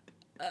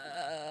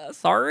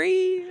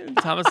 sorry. And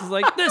Thomas is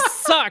like, "This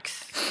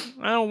sucks.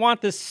 I don't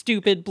want this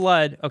stupid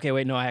blood." Okay,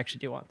 wait, no, I actually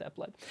do want that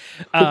blood.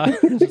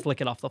 Just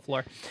lick it off the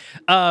floor.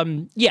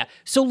 Yeah.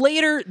 So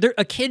later,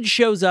 a kid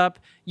shows up.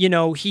 You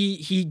know,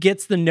 he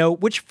gets the note.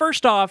 Which,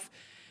 first off,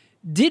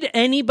 did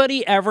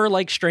anybody ever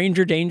like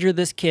stranger danger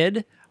this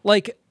kid?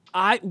 Like,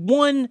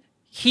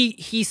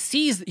 he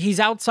sees he's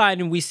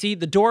outside and we see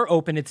the door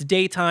open. It's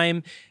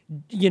daytime.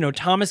 You know,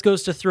 Thomas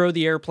goes to throw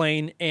the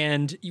airplane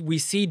and we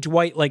see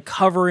Dwight like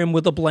cover him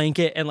with a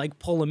blanket and like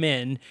pull him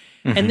in.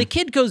 And the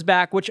kid goes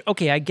back, which,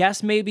 okay, I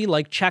guess maybe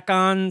like check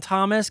on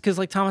Thomas because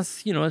like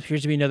Thomas, you know,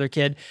 appears to be another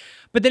kid.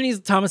 But then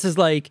Thomas is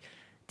like,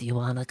 "Do you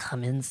want to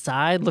come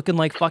inside?" Looking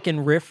like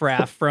fucking Riff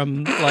Raff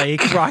from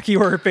like Rocky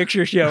Horror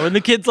Picture Show. And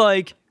the kid's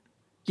like,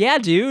 "Yeah,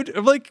 dude."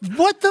 I'm like,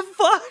 what the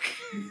fuck?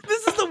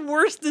 This is the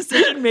worst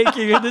decision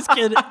making of this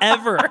kid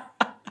ever.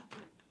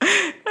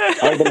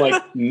 I've been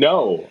like,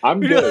 no, I'm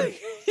good.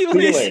 See you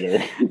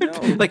later.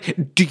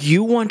 Like, do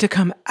you want to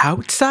come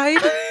outside?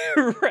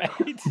 Right.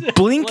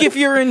 Blink if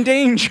you're in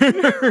danger.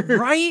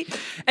 Right?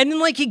 And then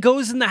like he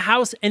goes in the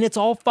house and it's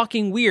all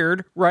fucking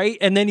weird, right?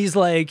 And then he's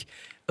like,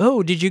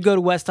 "Oh, did you go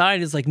to West High?"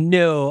 And it's like,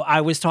 "No,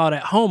 I was taught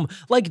at home."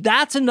 Like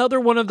that's another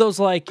one of those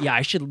like, yeah,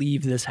 I should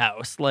leave this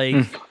house.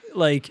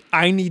 Like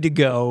I need to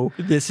go.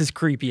 This is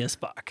creepy as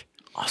fuck.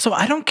 Also,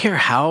 I don't care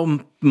how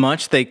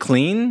much they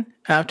clean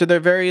after their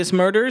various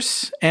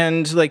murders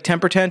and like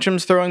temper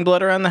tantrums throwing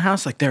blood around the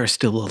house. Like there is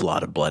still a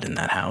lot of blood in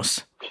that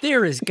house.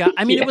 There is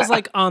I mean, it was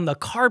like on the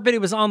carpet,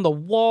 it was on the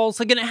walls,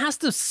 like, and it has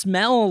to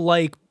smell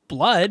like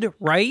blood,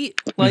 right?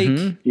 Like,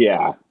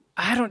 Yeah.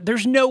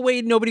 there's no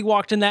way nobody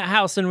walked in that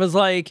house and was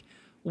like,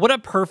 "What a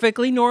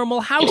perfectly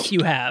normal house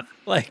you have."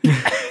 Like,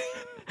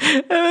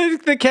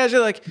 The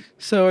casual like,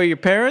 "So are your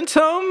parents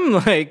home?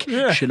 Like,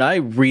 should I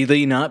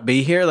really not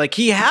be here?" Like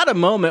he had a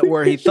moment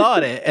where he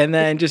thought it and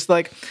then just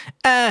like,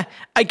 I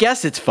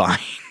guess it's fine.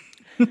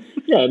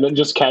 Yeah, and then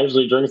just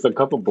casually drinks a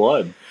cup of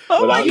blood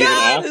Oh without my even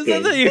God, asking.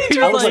 is that I was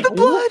drinks like, the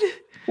blood.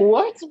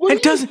 What?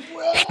 It doesn't.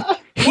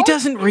 He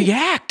doesn't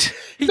react.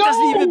 he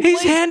doesn't even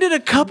He's blink. handed a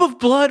cup of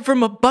blood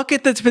from a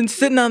bucket that's been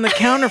sitting on the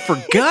counter for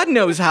God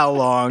knows how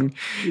long.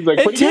 He's like,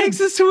 And "Pretty good." takes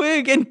a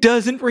swig and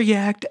doesn't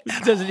react.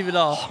 Doesn't even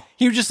all.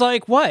 He was just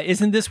like, "What?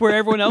 Isn't this where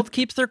everyone else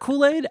keeps their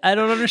Kool-Aid? I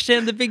don't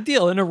understand the big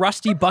deal." In a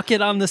rusty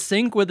bucket on the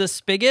sink with a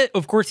spigot.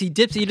 Of course, he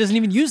dips. He doesn't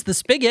even use the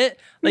spigot.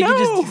 Like he No.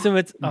 just so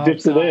it's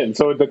dips it in,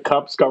 so the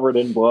cup's covered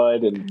in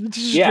blood, and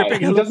yeah, dripping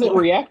he on the doesn't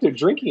floor. react to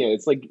drinking it.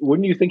 It's like,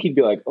 wouldn't you think he'd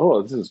be like,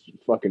 "Oh, this is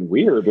fucking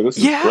weird," or "This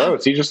is Yeah.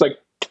 gross"? He's just like,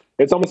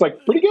 it's almost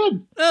like pretty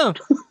good. Oh,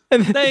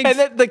 And thanks.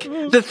 then, like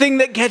the thing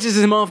that catches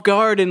him off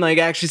guard and like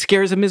actually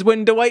scares him is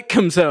when Dwight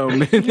comes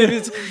home and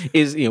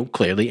is you know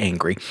clearly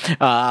angry.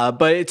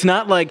 But it's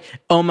not like,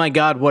 "Oh my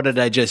God, what did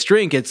I just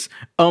drink?" It's,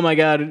 "Oh my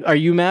God, are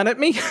you mad at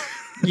me?"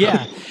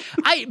 Yeah.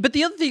 But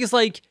the other thing is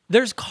like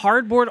there's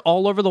cardboard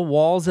all over the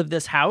walls of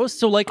this house.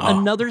 So like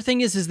another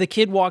thing is the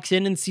kid walks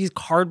in and sees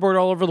cardboard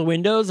all over the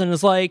windows and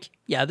is like,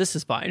 "Yeah, this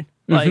is fine.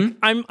 Like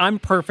I'm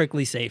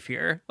perfectly safe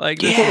here. Like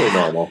this, Totally is,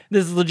 normal.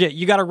 this is legit.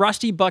 You got a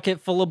rusty bucket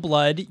full of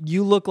blood.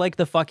 You look like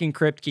the fucking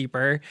crypt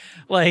keeper.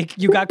 Like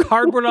you got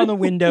cardboard on the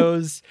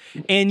windows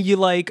and you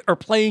like are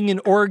playing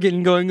an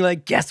organ going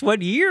like, guess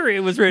what year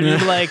it was written?"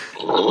 And like,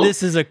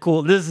 this is a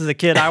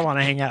kid I want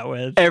to hang out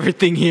with.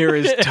 Everything here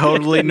is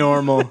totally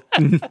normal.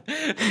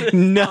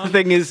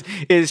 Nothing is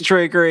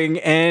triggering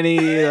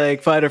any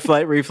like fight or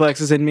flight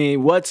reflexes in me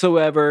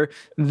whatsoever.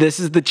 This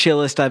is the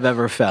chillest I've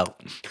ever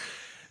felt.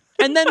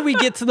 And then we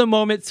get to the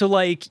moment, so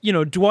like, you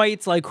know,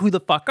 Dwight's like, "Who the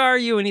fuck are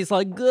you?" And he's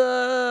like,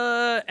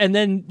 "Ugh." And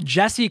then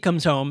Jesse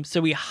comes home,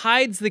 so he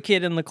hides the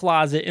kid in the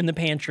closet in the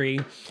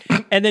pantry.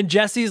 And then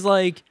Jesse's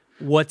like,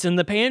 "What's in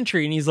the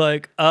pantry?" And he's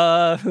like,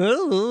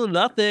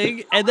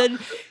 nothing. And then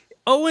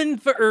Owen,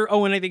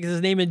 I think is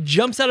his name, and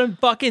jumps out and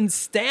fucking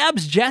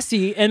stabs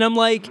Jesse. And I'm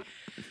like,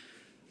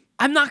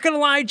 I'm not gonna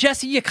lie,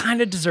 Jesse, you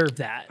kind of deserve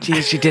that.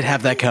 Geez, she did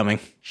have that coming.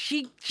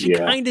 She Yeah.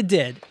 kind of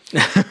did.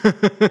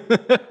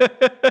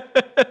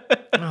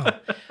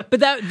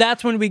 But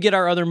that's when we get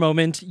our other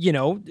moment, you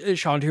know,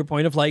 Sean, to your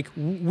point of like,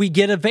 we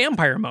get a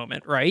vampire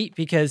moment, right?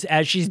 Because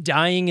as she's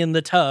dying in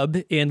the tub,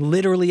 in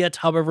literally a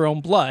tub of her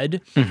own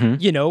blood,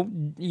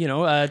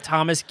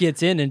 Thomas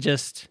gets in and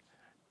just...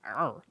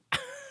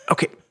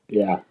 Okay.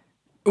 Yeah.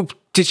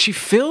 Did she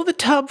fill the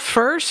tub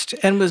first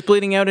and was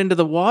bleeding out into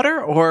the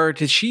water? Or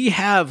did she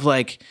have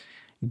like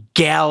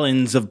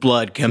gallons of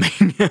blood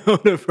coming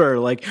out of her?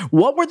 Like,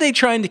 what were they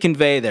trying to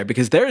convey there?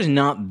 Because there is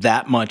not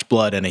that much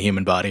blood in a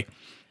human body.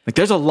 Like,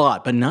 there's a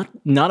lot, but not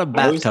a bathtub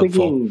full. I was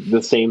thinking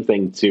the same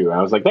thing too.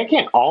 I was like, that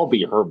can't all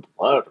be her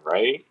blood,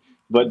 right?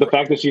 But the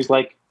fact that she's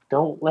like,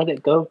 don't let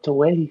it go to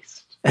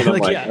waste. And I'm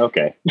like,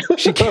 okay.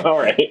 All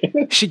right.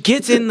 She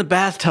gets in the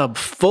bathtub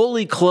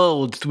fully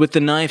clothed with the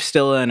knife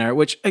still in her,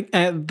 which,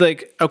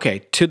 okay,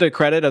 to the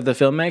credit of the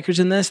filmmakers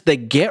in this, they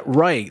get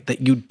right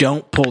that you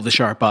don't pull the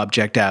sharp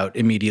object out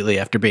immediately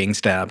after being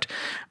stabbed.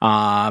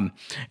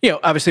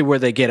 Obviously where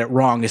they get it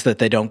wrong is that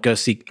they don't go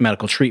seek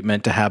medical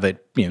treatment to have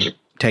it,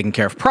 taken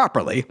care of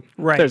properly.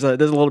 Right. There's a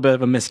little bit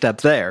of a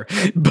misstep there.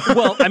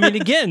 Well, I mean,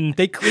 again,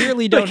 they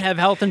clearly don't have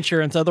health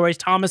insurance. Otherwise,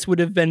 Thomas would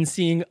have been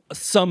seeing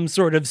some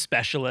sort of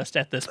specialist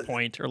at this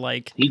point, or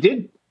like he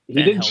did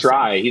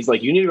try. He's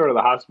like, you need to go to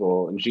the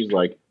hospital, and she's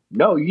like,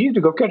 no, you need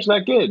to go catch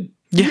that kid.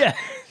 Yeah.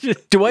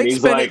 Dwight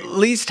spent at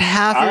least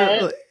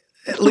half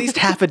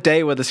a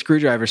day with a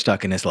screwdriver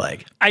stuck in his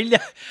leg. I know.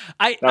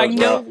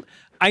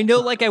 I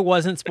know, like, I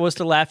wasn't supposed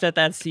to laugh at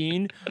that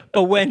scene,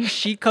 but when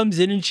she comes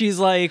in and she's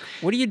like,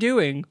 what are you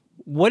doing?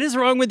 What is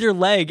wrong with your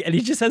leg? And he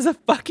just has a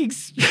fucking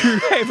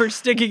screwdriver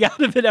sticking out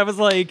of it. I was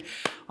like,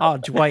 oh,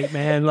 Dwight,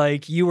 man,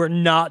 like, you are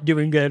not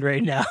doing good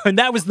right now. And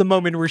that was the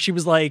moment where she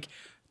was like,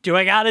 do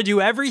I got to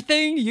do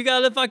everything? You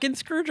got a fucking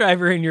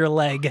screwdriver in your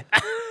leg.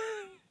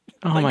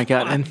 Oh, my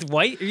God. And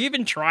Dwight, are you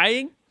even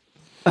trying?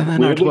 And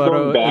then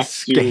Eduardo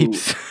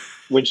escapes.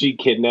 When she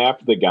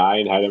kidnapped the guy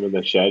and had him in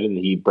the shed and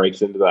he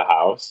breaks into the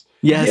house.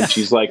 Yes. And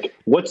she's like,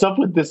 what's up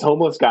with this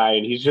homeless guy?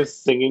 And he's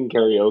just singing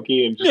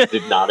karaoke and just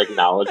did not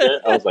acknowledge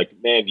it. I was like,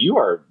 man, you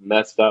are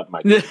messed up,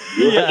 my dude.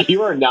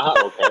 You are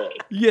not okay.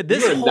 Yeah,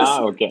 this is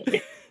not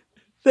okay.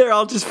 They're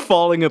all just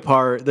falling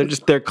apart.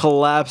 They're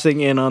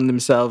collapsing in on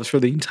themselves for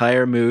the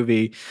entire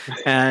movie.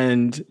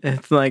 And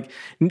it's like,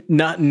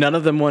 none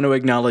of them want to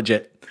acknowledge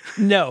it.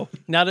 No,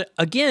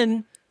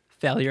 again,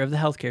 failure of the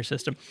healthcare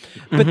system.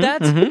 But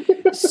that's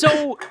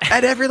so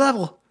at every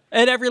level.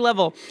 At every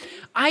level.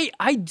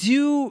 I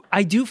do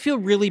feel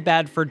really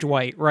bad for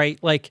Dwight, right?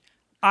 Like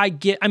I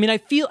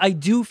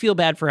do feel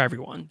bad for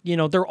everyone.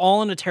 They're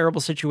all in a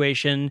terrible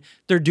situation.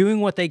 They're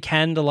doing what they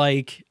can to,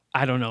 like,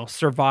 I don't know,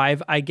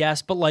 survive, I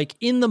guess, but like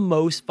in the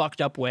most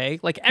fucked up way.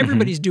 Like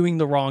everybody's doing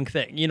the wrong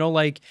thing.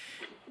 like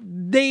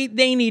they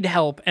need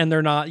help and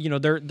they're not,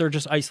 they're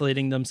just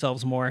isolating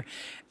themselves more.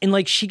 And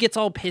like she gets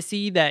all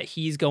pissy that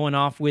he's going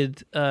off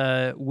with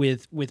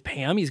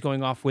Pam. He's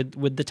going off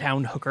with the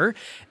town hooker.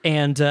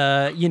 And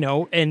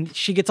and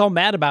she gets all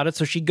mad about it,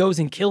 so she goes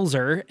and kills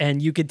her,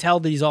 and you could tell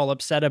that he's all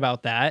upset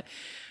about that.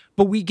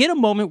 But we get a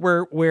moment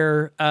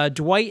where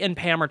Dwight and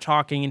Pam are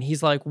talking, and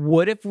he's like,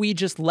 what if we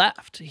just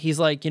left? He's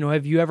like,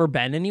 have you ever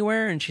been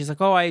anywhere? And she's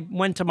like, oh, I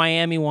went to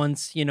Miami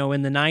once, in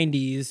the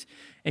 90s.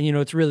 And,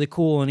 it's really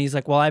cool. And he's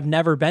like, well, I've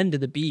never been to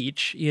the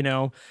beach,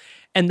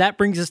 And that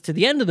brings us to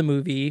the end of the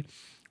movie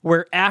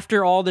where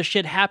after all the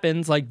shit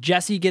happens, like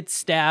Jesse gets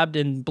stabbed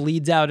and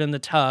bleeds out in the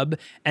tub.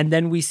 And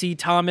then we see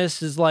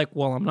Thomas is like,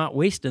 well, I'm not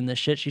wasting this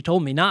shit. She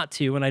told me not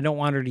to, and I don't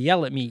want her to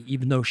yell at me,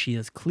 even though she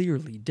is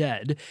clearly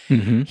dead.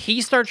 Mm-hmm.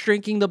 He starts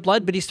drinking the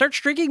blood, but he starts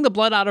drinking the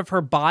blood out of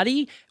her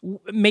body.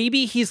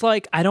 Maybe he's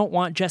like, I don't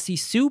want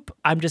Jesse's soup.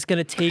 I'm just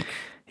going to take...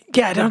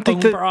 Yeah, I don't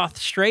think the broth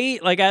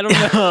straight. Like, I don't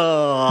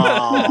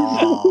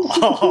know.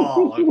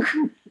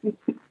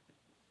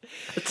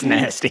 That's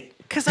nasty.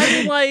 Because I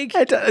mean, like,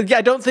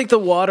 I don't think the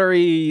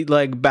watery,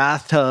 like,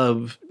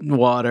 bathtub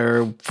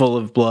water full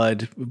of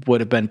blood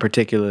would have been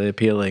particularly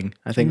appealing.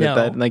 I think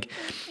that like,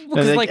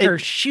 because like her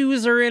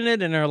shoes are in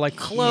it and her like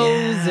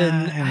clothes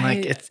and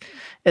like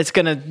it's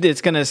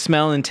gonna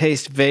smell and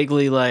taste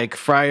vaguely like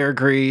fryer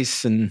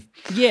grease and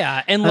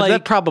and like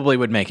that probably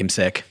would make him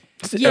sick.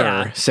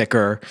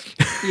 Sicker.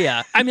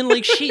 Yeah. I mean,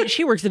 like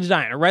she works at a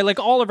diner, right? Like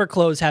all of her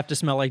clothes have to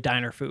smell like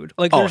diner food.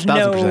 Like there's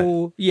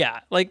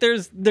 1,000%. like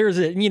there's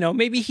a,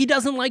 maybe he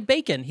doesn't like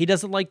bacon. He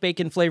doesn't like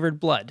bacon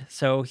flavored blood.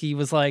 So he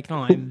was like,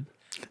 oh, I'm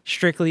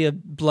strictly a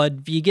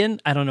blood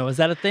vegan. I don't know. Is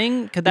that a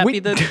thing? Could that be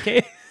the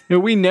case?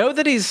 We know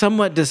that he's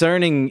somewhat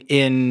discerning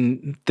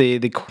in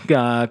the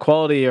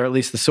quality, or at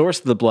least the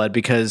source of the blood,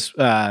 because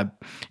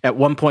at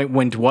one point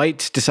when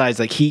Dwight decides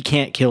like he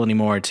can't kill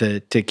anymore to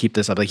keep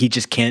this up, like he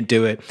just can't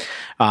do it.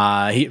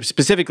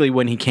 Specifically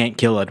when he can't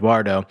kill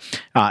Eduardo,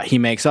 he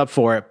makes up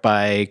for it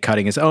by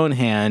cutting his own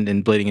hand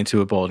and bleeding into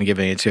a bowl and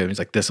giving it to him. He's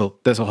like, this'll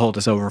hold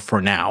us over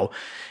for now.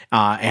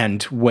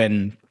 And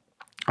when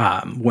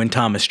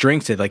Thomas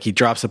drinks it, like he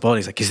drops the blood,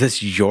 he's like, is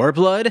this your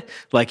blood?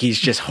 Like he's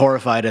just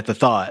horrified at the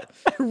thought.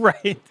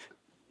 Right.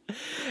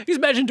 Just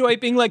imagine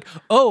Dwight being like,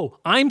 "Oh,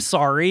 I'm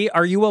sorry.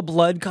 Are you a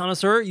blood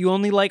connoisseur? You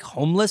only like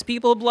homeless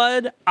people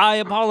blood? I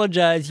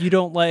apologize. You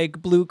don't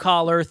like blue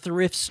collar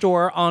thrift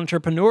store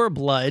entrepreneur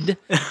blood,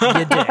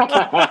 you dick."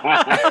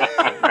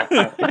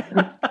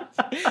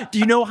 Do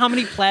you know how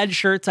many plaid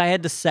shirts I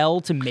had to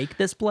sell to make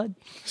this blood?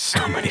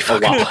 So many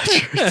fucking plaid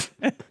shirts.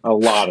 A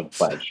lot of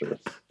plaid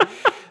shirts.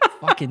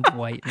 Fucking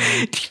Dwight,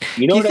 man.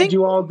 You know what I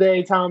do all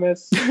day,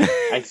 Thomas?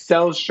 I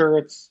sell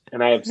shirts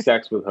and I have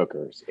sex with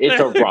hookers. It's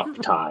a rough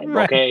time,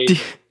 okay?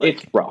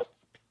 It's rough.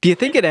 Do you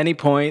think at any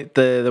point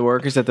the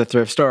workers at the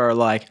thrift store are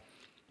like,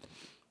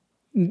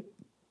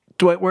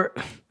 Dwight,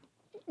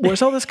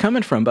 where's all this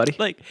coming from, buddy?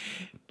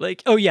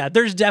 Like, oh yeah,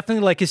 there's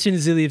definitely like, as soon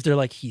as he leaves, they're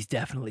like, he's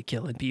definitely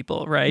killing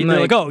people, right? They're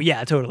like, oh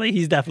yeah, totally,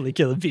 he's definitely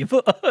killing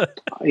people.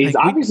 He's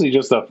obviously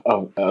just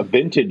a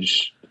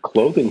vintage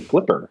clothing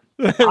flipper.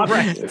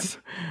 Right.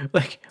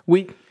 Like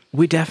we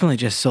definitely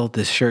just sold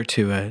this shirt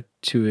to a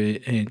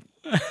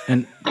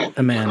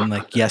man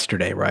like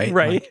yesterday, right?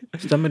 Right.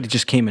 Like, somebody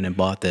just came in and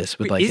bought this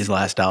with like his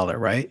last dollar,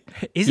 right?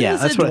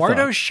 Isn't this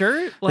Eduardo's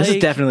shirt? This is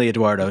definitely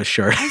Eduardo's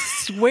shirt. I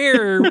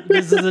swear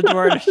this is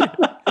Eduardo's shirt.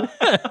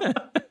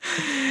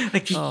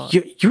 Like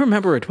you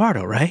remember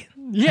Eduardo, right?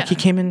 Yeah. Like he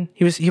came in.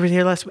 He was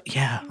here last week.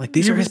 Yeah. Like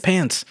these are his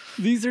pants.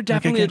 These are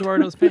definitely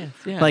Eduardo's pants.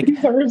 Yeah. Like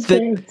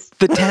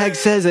the tag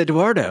says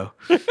Eduardo.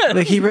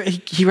 Like he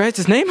writes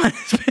his name on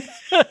his pants.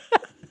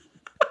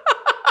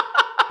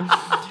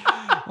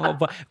 Oh,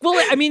 but well,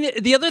 I mean,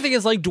 the other thing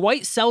is like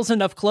Dwight sells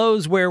enough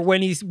clothes where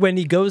when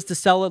he goes to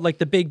sell it like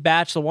the big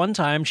batch the one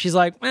time, she's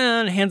like,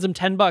 and hands him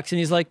 $10, and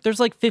he's like,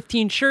 there's like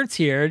 15 shirts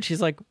here, and she's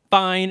like,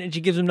 fine, and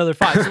she gives him another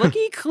 $5. So like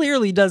he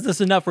clearly does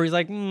this enough where he's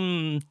like,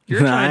 you're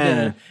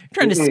trying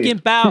to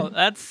skimp out.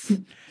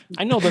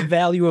 I know the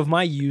value of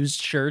my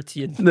used shirts,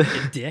 you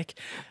dick.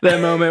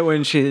 That moment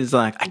when she's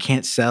like, I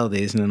can't sell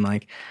these, and I'm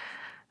like,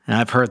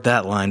 I've heard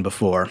that line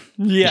before.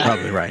 Yeah. You're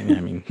probably right. I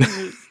mean,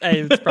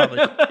 it's probably,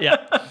 yeah.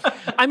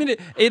 I mean,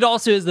 it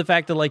also is the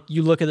fact that like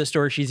you look at the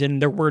store she's in,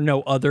 there were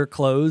no other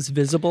clothes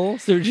visible.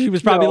 So she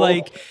was probably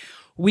like,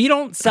 we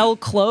don't sell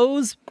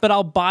clothes, but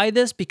I'll buy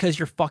this because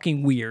you're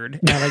fucking weird.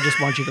 And I just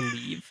want you to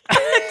leave.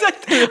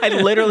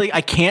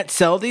 I can't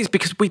sell these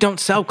because we don't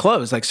sell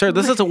clothes. Like, sir,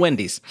 this is a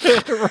Wendy's.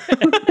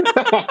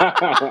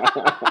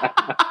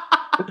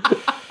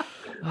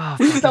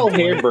 We sell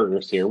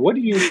hamburgers here. What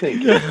do you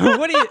think?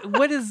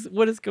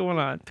 What is going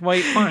on?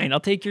 Dwight, fine. I'll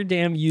take your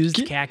damn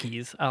used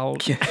khakis.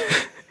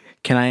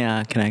 Can I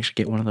actually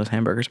get one of those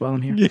hamburgers while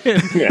I'm here?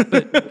 Yeah.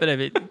 But I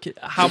mean,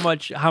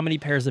 how many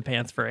pairs of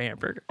pants for a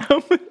hamburger?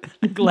 I'll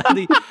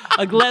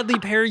gladly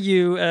pair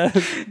you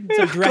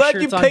some dress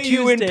shirts on Tuesday.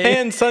 You in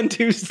pants on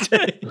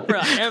Tuesday for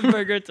a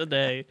hamburger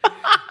today.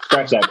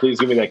 Scratch that. Please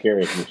give me that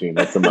karaoke machine.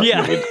 That's a must.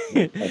 Yeah.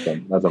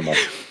 That's a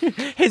must.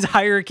 His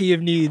hierarchy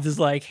of needs is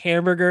like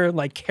hamburger,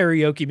 like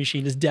karaoke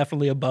machine is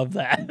definitely above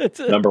that.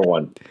 Number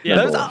one. Yeah.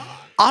 Number one.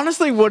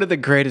 Honestly, one of the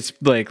greatest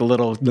like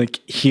little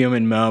like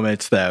human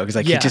moments though, because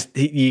like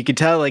you could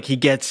tell like he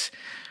gets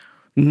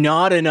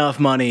not enough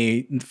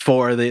money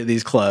for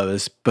these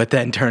clothes, but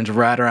then turns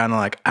right around and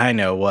like, I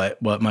know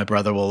what my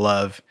brother will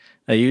love.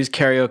 I use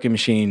karaoke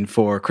machine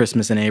for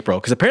Christmas in April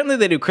because apparently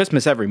they do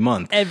Christmas every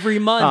month.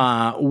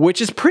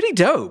 Which is pretty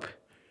dope.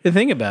 To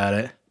think about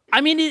it. I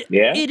mean,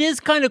 it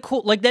is kind of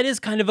cool. Like, that is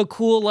kind of a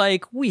cool,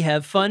 like, we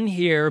have fun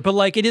here. But,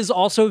 like, it is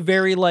also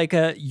very, like,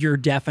 you're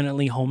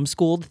definitely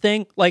homeschooled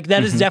thing. Like,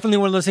 that is definitely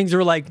one of those things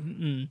where, like,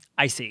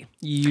 I see.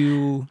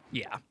 Yeah.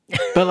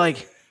 But,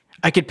 like,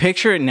 I could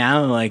picture it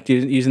now, like,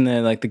 using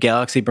the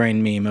Galaxy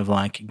Brain meme of,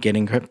 like,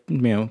 getting,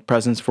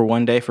 presents for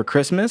one day for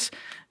Christmas,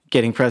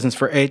 getting presents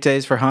for 8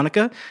 days for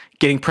Hanukkah,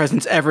 getting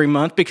presents every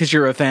month because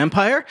you're a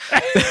vampire.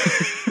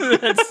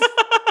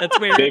 That's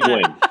weird. Big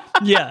win.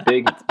 Yeah.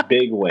 Big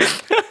win.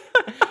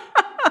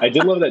 I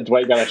did love that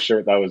Dwight got a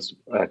shirt that was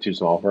too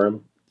small for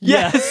him.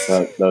 Yes.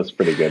 That was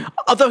pretty good.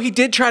 Although he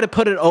did try to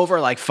put it over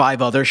like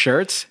 5 other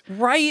shirts.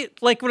 Right?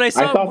 Like when I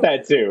thought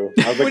that too.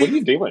 I was like, what are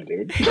you doing,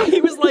 dude?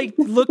 He was like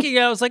looking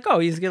at, I was like, oh,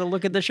 he's going to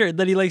look at the shirt.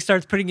 Then he like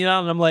starts putting it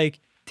on and I'm like,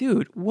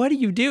 dude, what are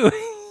you doing?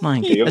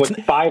 You have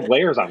like 5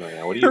 layers on right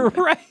now. What are you doing?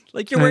 Right.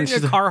 Like you're wearing a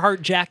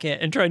Carhartt jacket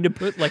and trying to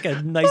put like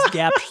a nice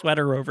Gap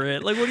sweater over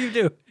it. Like, what do you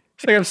do?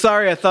 It's like, I'm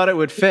sorry, I thought it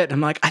would fit.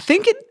 I'm like, I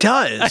think it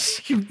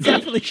does. I'm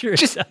definitely sure.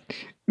 Just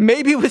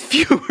maybe with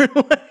fewer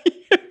layers.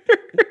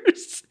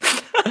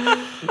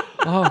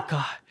 Oh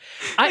God.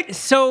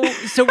 So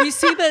we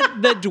see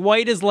that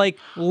Dwight is like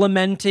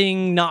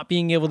lamenting not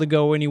being able to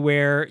go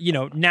anywhere.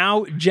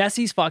 Now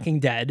Jesse's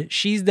fucking dead.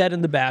 She's dead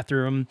in the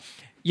bathroom.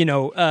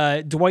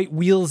 Dwight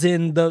wheels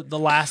in the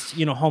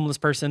last, homeless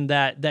person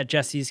that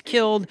Jesse's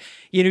killed.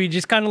 He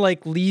just kind of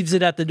like leaves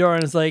it at the door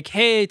and is like,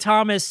 hey,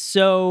 Thomas,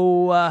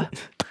 so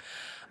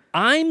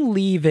I'm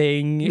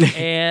leaving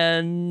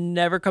and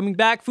never coming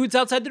back. Food's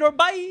outside the door.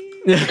 Bye.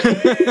 He's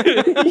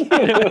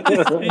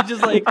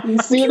just like,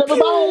 see you never.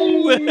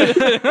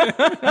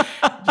 Bye.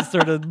 Just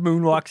sort of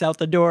moonwalks out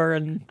the door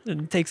and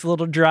takes a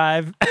little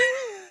drive.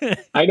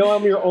 I know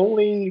I'm your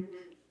only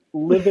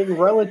living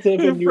relative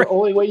and your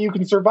only way you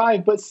can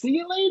survive, but see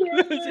you later.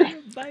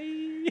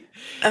 Bye.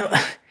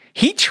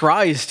 He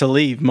tries to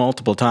leave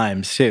multiple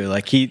times too.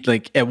 Like he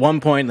at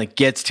one point like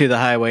gets to the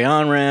highway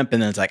on ramp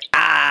and then it's like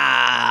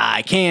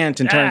I can't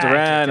and turns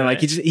around and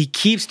like he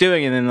keeps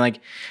doing it and then like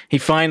he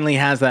finally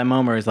has that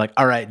moment where he's like,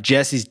 all right,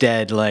 Jesse's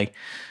dead. Like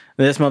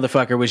this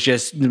motherfucker was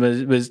just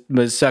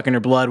was sucking her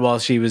blood while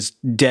she was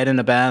dead in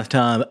a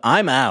bathtub.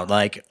 I'm out.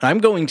 Like I'm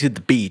going to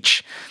the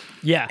beach.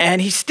 Yeah,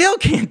 and he still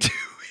can't do it.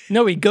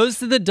 No, he goes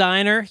to the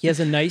diner. He has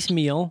a nice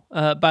meal,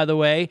 by the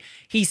way.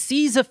 He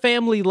sees a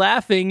family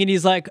laughing, and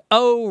he's like,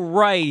 oh,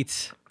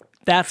 right.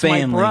 That's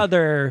my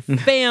brother.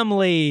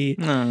 Family.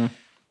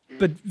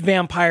 But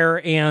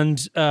vampire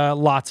and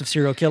lots of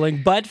serial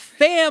killing, but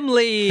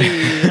family.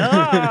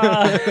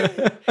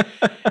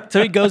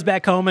 So he goes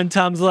back home, and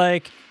Tom's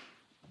like,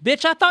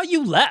 bitch, I thought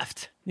you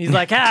left. He's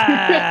like,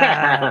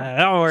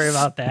 don't worry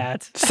about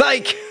that.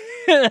 Psych.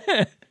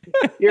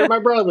 You're my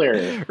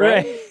brother.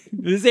 Right.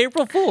 This is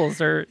April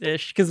Fool's or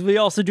ish, because we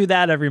also do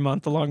that every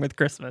month along with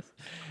Christmas.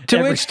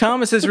 To which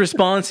Thomas's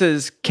response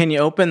is, can you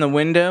open the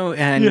window?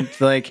 And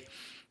like,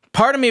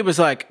 part of me was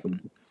like,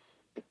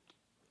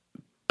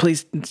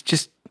 please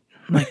just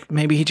like,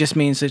 maybe he just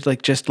means to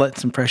like, just let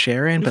some fresh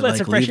air in, but like,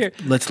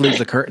 let's leave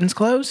the curtains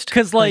closed.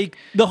 Because like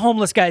the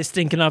homeless guy's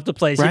stinking up the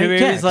place. Right? You know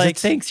what I mean? He's like,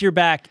 thanks, you're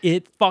back.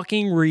 It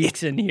fucking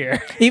reeks in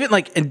here. Even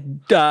like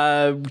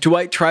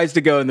Dwight tries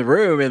to go in the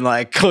room and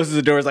like closes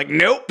the door. Is like,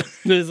 nope.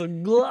 There's a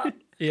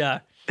yeah.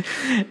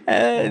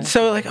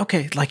 So like,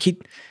 okay, like he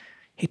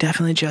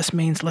definitely just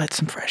means let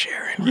some fresh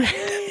air in.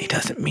 Right? He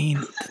doesn't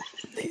mean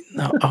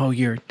no. Oh,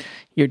 you're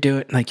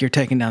doing like you're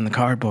taking down the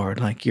cardboard.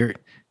 Like you're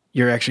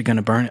actually going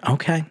to burn it.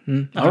 Okay.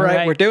 All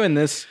right. We're doing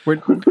this.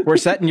 We're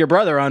setting your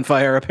brother on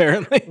fire,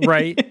 apparently.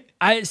 Right.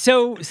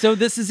 So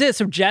this is it.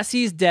 So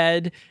Jesse's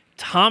dead.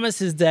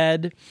 Thomas is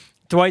dead.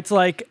 Dwight's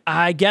like,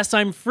 I guess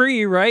I'm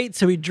free, right?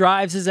 So he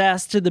drives his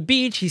ass to the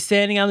beach. He's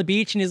standing on the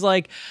beach and he's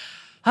like,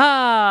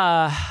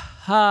 oh,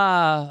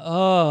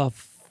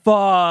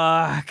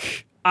 fuck.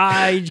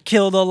 I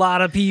killed a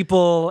lot of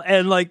people.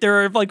 And like,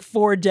 there are like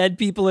 4 dead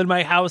people in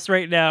my house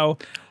right now.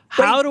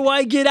 How do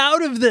I get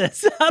out of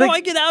this? How do I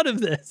get out of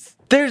this?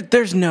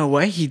 There's no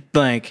way he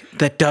like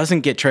that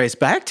doesn't get traced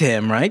back to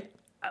him, right?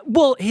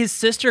 Well, his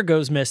sister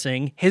goes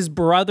missing. His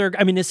brother,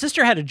 I mean, his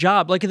sister had a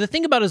job. Like the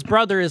thing about his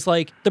brother is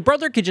like the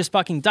brother could just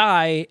fucking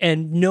die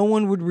and no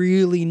one would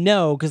really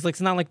know because like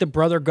it's not like the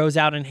brother goes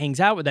out and hangs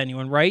out with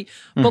anyone, right?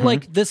 Mm-hmm. But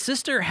like the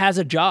sister has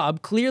a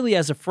job, clearly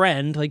as a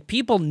friend. Like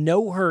people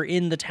know her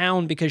in the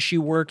town because she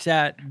works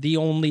at the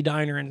only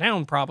diner in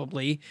town,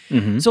 probably.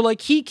 Mm-hmm. So like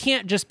he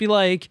can't just be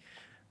like,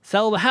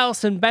 sell the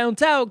house and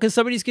bounce out because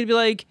somebody's going to be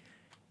like,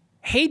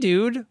 hey,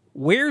 dude,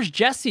 where's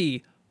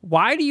Jesse?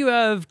 Why do you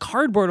have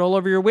cardboard all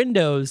over your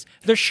windows?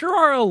 There sure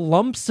are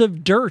lumps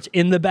of dirt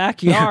in the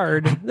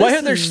backyard. Why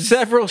are there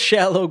several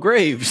shallow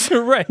graves?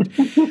 Right.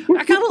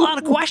 I got a lot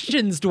of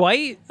questions,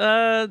 Dwight.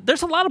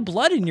 There's a lot of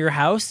blood in your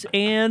house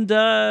and...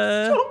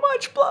 so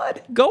much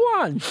blood. Go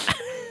on.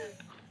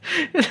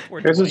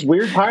 There's this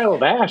weird pile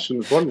of ash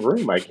in one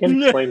room. I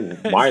can't explain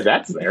why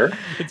that's there.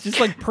 It's just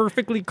like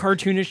perfectly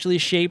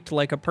cartoonishly shaped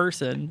like a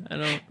person. I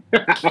don't.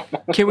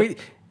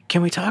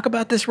 Can we talk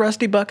about this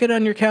rusty bucket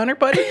on your counter,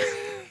 buddy?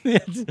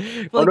 Like,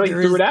 oh no,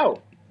 you threw it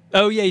out.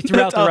 Oh yeah, you threw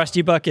out the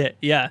rusty bucket.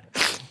 Yeah.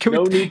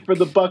 No need for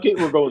the bucket.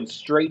 We're going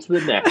straight to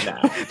the neck now.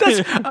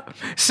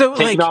 So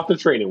taking like, off the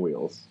training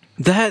wheels.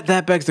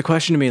 That begs the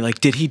question to me,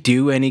 like, did he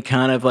do any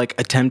kind of like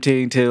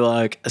attempting to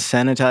like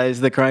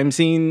sanitize the crime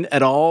scene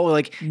at all?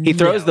 Like he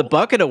throws the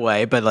bucket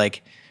away, but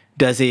like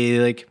does he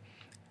like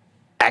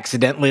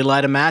accidentally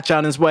light a match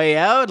on his way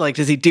out? Like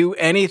does he do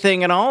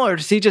anything at all? Or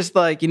does he just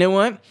like, you know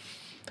what?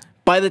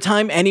 By the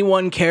time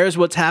anyone cares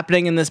what's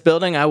happening in this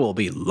building, I will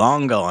be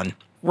long gone.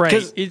 Right.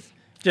 It's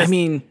just, I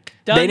mean,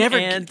 done they never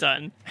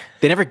done.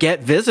 They never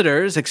get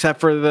visitors except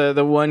for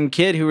the one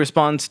kid who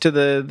responds to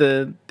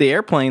the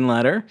airplane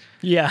letter.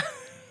 Yeah.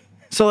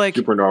 So like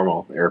super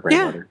normal airplane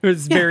letter. It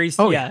was very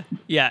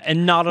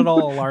and not at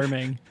all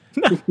alarming.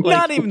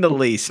 Not even the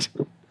least.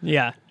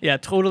 Yeah,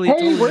 totally.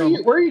 Hey,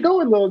 totally where are you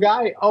going, little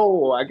guy?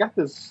 Oh, I got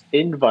this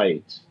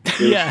invite.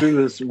 It was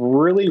through this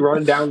really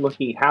run-down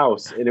looking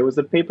house, and it was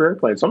a paper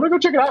airplane. So I'm gonna go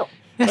check it out.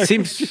 Yeah,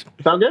 seems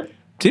sound good.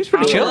 Seems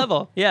pretty chill.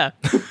 Level. Yeah.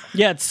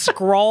 It's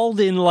scrawled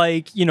in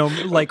like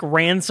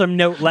ransom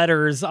note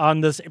letters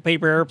on this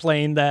paper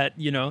airplane that,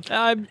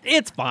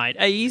 it's fine.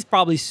 He's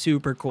probably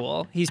super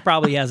cool. He's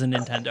probably has a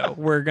Nintendo.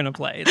 We're going to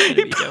play. It's going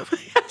to be dope.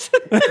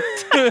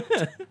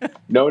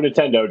 No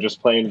Nintendo,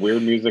 just playing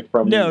weird music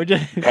from past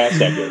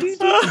decades.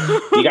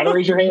 You got to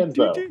raise your hands,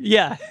 though.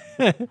 Yeah.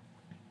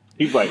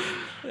 He's like...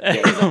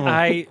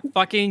 I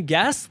fucking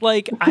guess.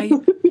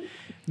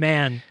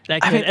 Man,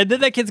 that kid, and then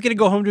that kid's gonna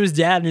go home to his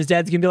dad, and his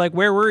dad's gonna be like,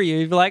 "Where were you?"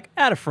 He'd be like,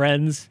 "At a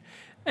friend's."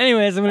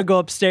 Anyways, I'm gonna go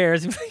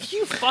upstairs. He'd be like,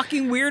 "You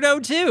fucking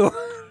weirdo too."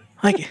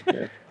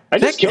 I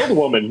just killed a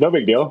woman. No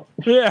big deal.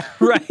 Yeah,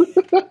 right.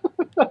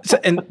 So,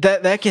 and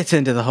that gets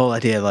into the whole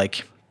idea.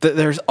 Like,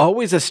 there's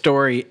always a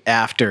story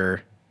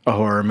after a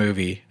horror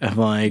movie of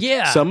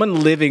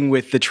someone living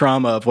with the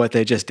trauma of what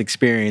they just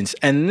experienced,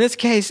 and in this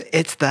case,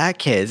 it's that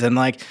kid, and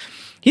like,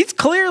 he's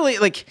clearly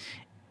like.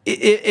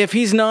 if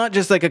he's not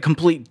just like a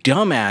complete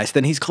dumbass,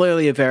 then he's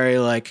clearly a very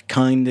like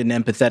kind and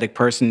empathetic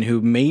person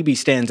who maybe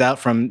stands out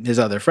from his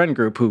other friend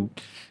group who,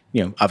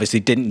 obviously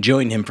didn't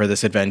join him for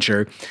this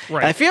adventure.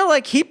 Right. I feel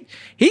like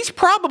he's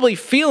probably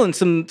feeling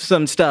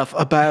some stuff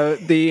about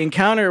the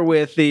encounter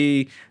with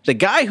the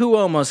guy who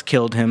almost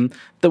killed him,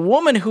 the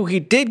woman who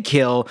he did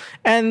kill,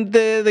 and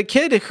the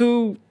kid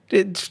who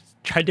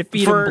tried to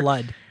feed him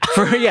blood.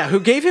 Who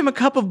gave him a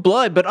cup of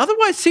blood, but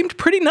otherwise seemed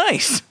pretty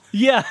nice.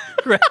 Yeah,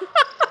 right.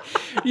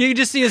 You can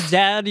just see his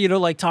dad,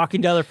 like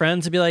talking to other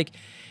friends and be like,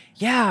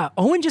 yeah,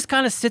 Owen just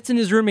kind of sits in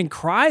his room and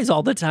cries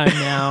all the time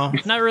now.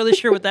 Not really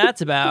sure what that's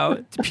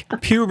about. It's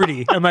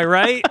puberty, am I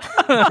right?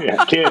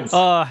 Yeah, kids.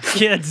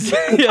 Kids.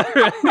 Yeah,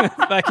 right.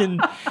 Fucking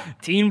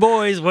teen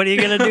boys, what are you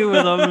going to do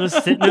with them?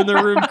 Just sitting in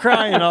their room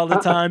crying all the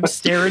time,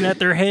 staring at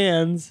their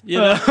hands.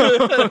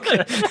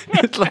 Okay.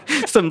 It's like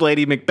some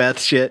Lady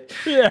Macbeth shit.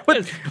 Yeah.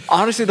 But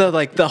honestly, though,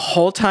 like the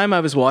whole time I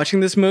was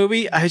watching this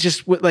movie, I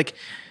just like...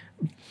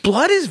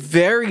 Blood is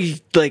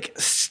very, like,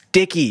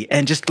 sticky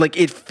and just, like,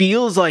 it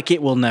feels like it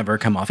will never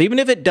come off. Even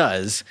if it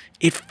does,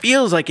 it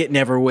feels like it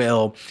never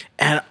will.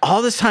 And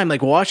all this time,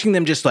 like, watching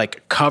them just,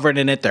 like, covered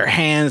in it, their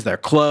hands, their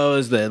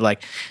clothes, the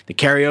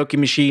karaoke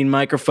machine,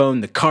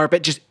 microphone, the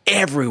carpet, just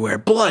everywhere.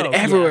 Blood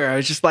everywhere. Yeah. I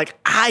was just like,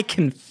 I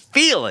can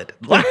feel it.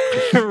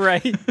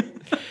 Right.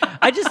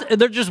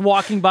 They're just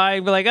walking by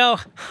and be like, oh,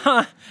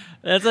 huh.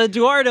 That's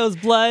Eduardo's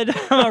blood.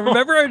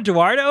 Remember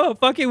Eduardo? How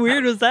fucking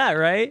weird was that,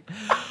 right?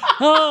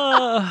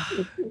 Oh,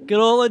 good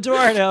old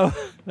Eduardo.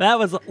 That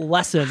was a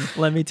lesson,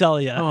 let me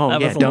tell you.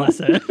 That was a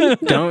lesson.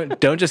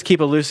 don't just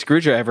keep a loose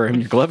screwdriver in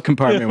your glove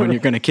compartment when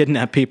you're going to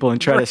kidnap people and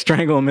try to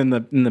strangle them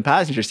in the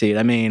passenger seat.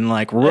 I mean,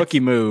 like, rookie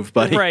move,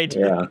 buddy. Right.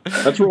 Yeah,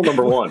 that's rule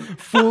number 1.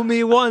 Fool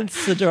me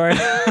once,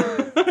 Eduardo.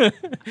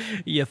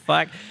 You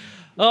fuck.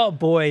 Oh,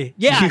 boy.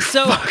 Yeah,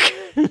 fuck.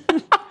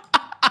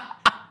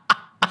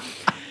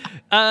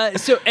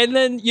 And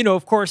then,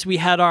 of course, we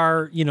had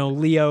our,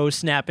 Leo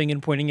snapping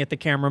and pointing at the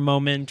camera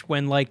moment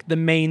when, like, the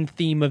main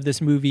theme of this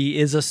movie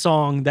is a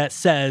song that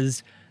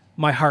says,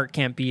 my heart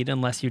can't beat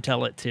unless you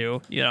tell it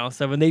to,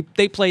 So when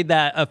they played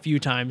that a few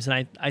times,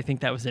 and I think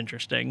that was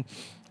interesting.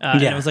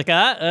 And I was like,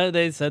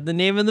 they said the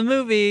name of the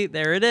movie.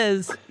 There it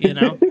is,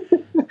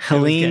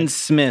 Helene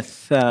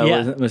Smith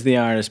was the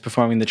artist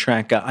performing the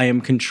track, I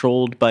Am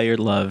Controlled by Your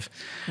Love,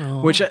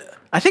 which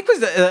I think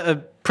was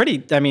a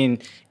pretty,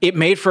 it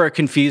made for a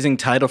confusing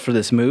title for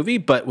this movie,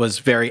 but was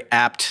very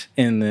apt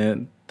in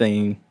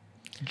the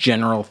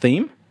general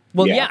theme.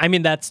 Well, yeah,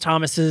 that's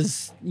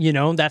Thomas's,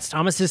 that's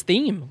Thomas's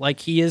theme. Like,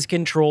 he is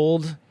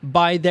controlled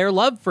by their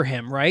love for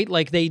him, right?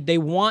 Like, they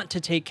want to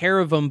take care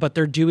of him, but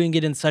they're doing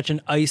it in such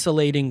an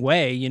isolating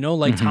way,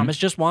 Like, Thomas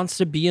just wants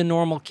to be a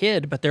normal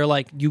kid, but they're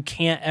like, you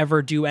can't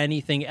ever do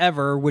anything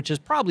ever, which is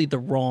probably the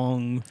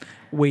wrong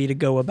way to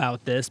go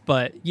about this,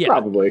 but yeah.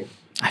 Probably.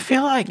 I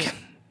feel like,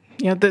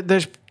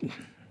 there's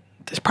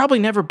probably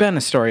never been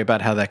a story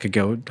about how that could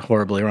go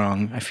horribly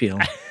wrong, I feel.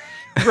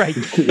 Right.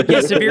 Yeah,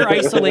 severe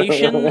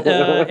isolation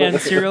and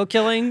serial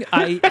killing.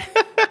 I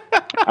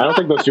don't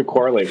think those two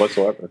correlate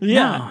whatsoever.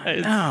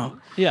 Yeah. No.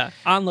 Yeah,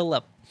 on the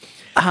level.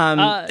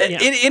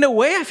 In a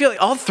way, I feel like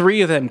all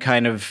three of them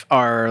kind of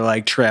are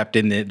like trapped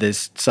in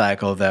this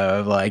cycle,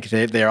 though. Like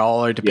they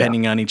all are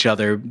depending on each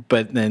other,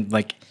 but then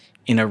like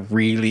in a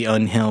really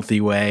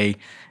unhealthy way.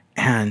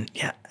 And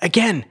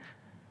again,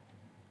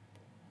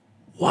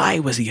 why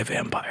was he a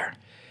vampire?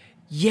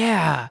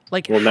 Yeah,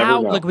 like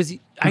how? Like was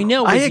he? I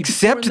know. I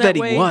accept that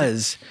he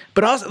was,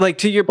 but also like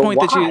to your point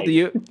that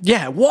you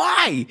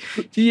why?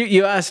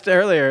 You asked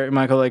earlier,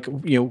 Michael, like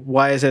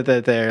why is it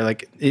that they're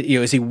like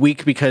is he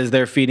weak because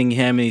they're feeding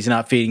him and he's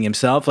not feeding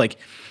himself? Like,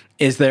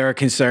 is there a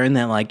concern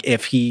that like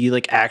if he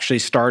like actually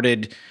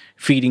started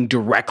feeding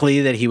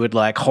directly that he would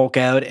like Hulk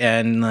out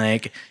and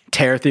like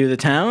tear through the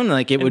town?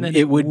 Like it would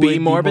be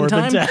Morbin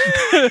time.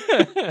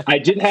 I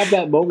did have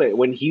that moment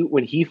when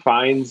he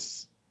finds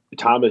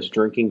Thomas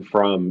drinking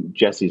from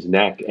Jesse's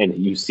neck and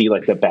you see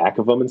like the back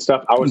of him and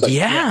stuff. I was like,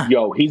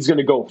 yo, he's going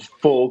to go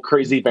full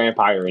crazy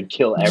vampire and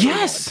kill everyone.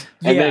 Yes.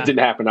 And then it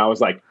didn't happen. I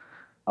was like,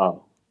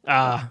 oh. Okay,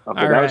 all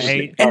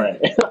right. All right.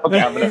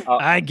 Okay,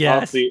 I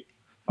guess. I'll see.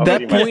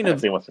 That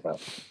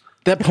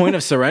point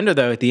of surrender,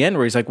 though, at the end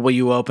where he's like, will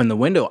you open the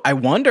window? I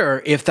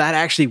wonder if that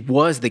actually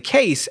was the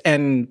case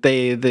and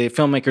the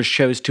filmmakers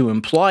chose to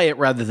imply it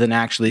rather than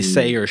actually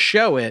say or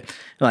show it.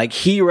 Like,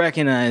 he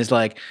recognized,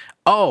 like,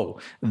 oh,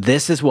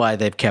 this is why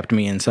they've kept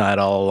me inside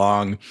all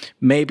along.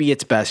 Maybe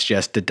it's best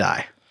just to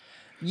die.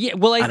 Yeah,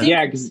 well, I think...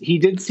 Yeah, because he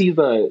did see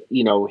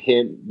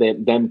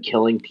them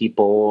killing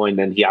people, and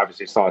then he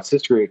obviously saw his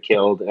sister get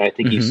killed, and I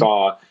think he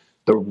saw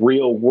the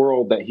real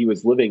world that he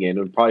was living in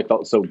and probably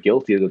felt so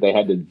guilty that they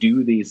had to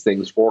do these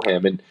things for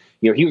him. And,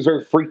 he was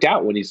very freaked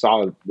out when he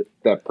saw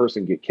that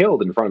person get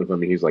killed in front of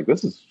him. And he's like,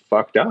 this is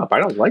fucked up. I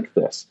don't like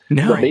this.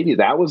 No. But maybe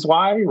that was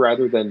why,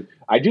 rather than,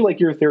 I do like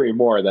your theory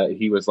more that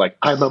he was like,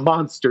 I'm a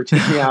monster,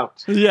 take me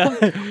out.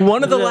 Yeah.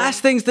 One of the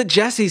last things that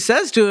Jessie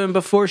says to him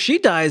before she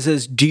dies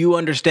is, do you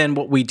understand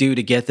what we do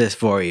to get this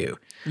for you?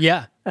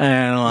 Yeah.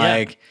 And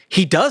like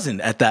he doesn't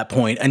at that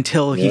point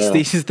until he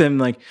sees them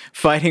like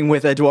fighting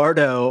with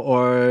Eduardo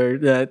or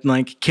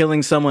like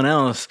killing someone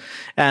else.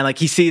 And like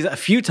he sees a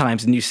few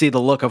times and you see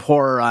the look of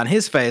horror on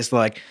his face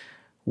like,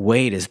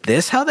 wait, is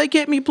this how they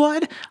get me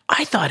blood?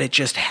 I thought it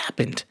just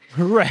happened.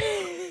 Right.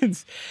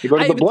 You go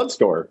to the blood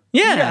store.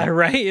 Yeah,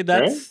 right.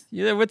 That's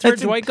where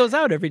Dwight goes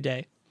out every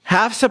day.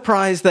 Half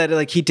surprised that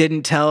like he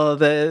didn't tell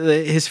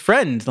his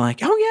friend like,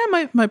 oh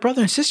yeah, my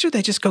brother and sister,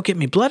 they just go get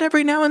me blood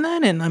every now and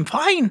then and I'm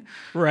fine.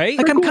 Right.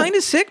 Like I'm kind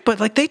of sick, but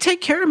like they take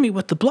care of me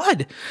with the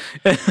blood.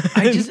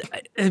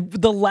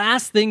 The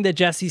last thing that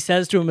Jesse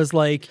says to him is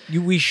like,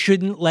 we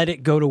shouldn't let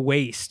it go to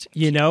waste,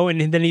 you know?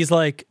 And then he's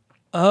like,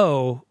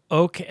 oh,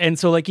 okay. And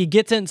so like he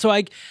gets in. So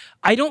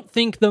I don't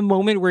think the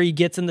moment where he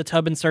gets in the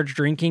tub and starts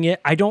drinking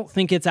it, I don't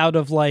think it's out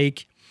of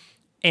like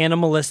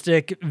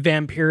animalistic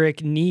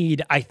vampiric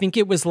need. I think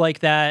it was like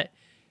that.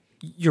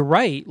 You're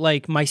right.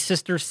 Like my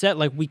sister said,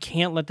 like, we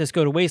can't let this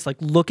go to waste. Like,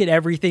 look at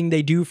everything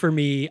they do for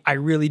me. I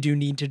really do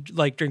need to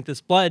like drink this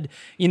blood.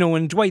 You know,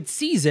 when Dwight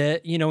sees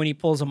it, you know, when he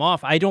pulls him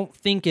off, I don't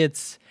think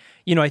it's,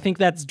 you know, I think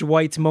that's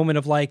Dwight's moment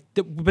of like,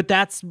 but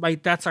that's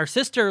our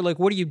sister. Like,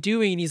 what are you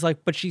doing? And he's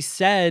like, but she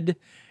said,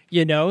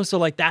 you know, so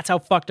like, that's how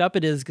fucked up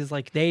it is. Cause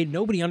like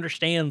nobody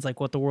understands like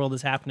what the world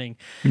is happening.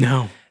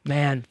 No,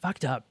 man,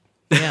 fucked up.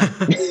 Yeah.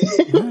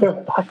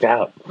 Fucked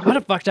out. What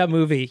a fucked up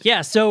movie.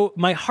 Yeah. So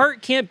My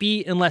Heart Can't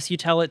Beat Unless You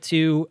Tell It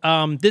To.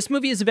 This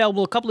movie is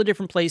available a couple of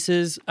different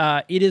places.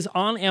 It is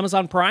on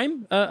Amazon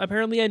Prime,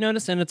 apparently I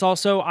noticed. And it's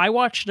also, I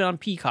watched it on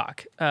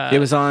Peacock.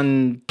 It was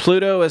on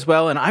Pluto as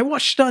well. And I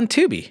watched it on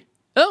Tubi.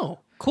 Oh,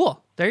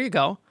 cool. There you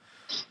go.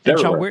 And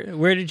Sean,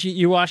 where did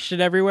you watched it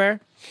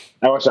everywhere?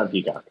 I watched it on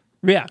Peacock.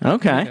 Yeah.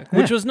 Okay.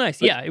 Which was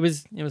nice. Yeah. It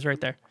was right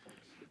there.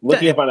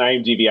 Looking up on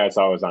IMDb, I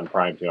saw it was on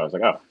Prime too. I was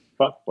like, oh.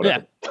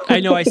 Whatever. Yeah, I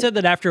know. I said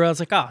that after I was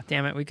like, oh,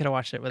 damn it. We could have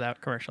watched it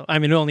without commercial. I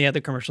mean, it only had the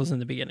commercials in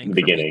the beginning.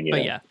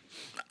 But yeah.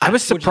 I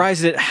was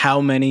surprised at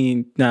how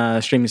many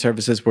streaming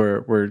services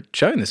were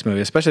showing this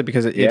movie, especially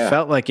because it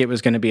felt like it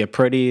was going to be a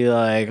pretty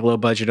like low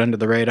budget, under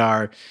the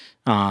radar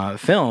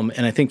film.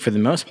 And I think for the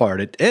most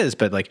part it is.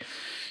 But like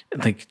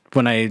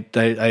when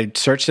I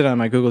searched it on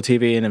my Google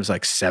TV and it was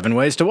like 7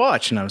 ways to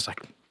watch. And I was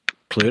like,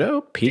 Pluto,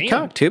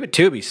 Peacock,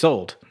 Tubi,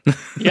 sold.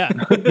 Yeah,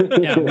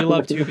 we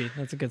love Tubi.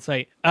 That's a good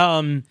site.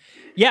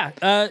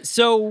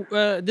 So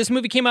this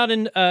movie came out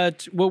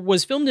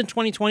was filmed in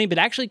 2020, but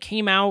actually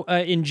came out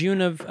in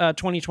June of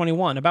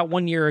 2021, about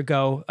 1 year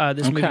ago.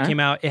 This movie came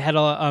out. It had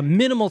a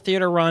minimal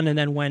theater run and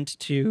then went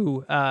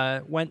to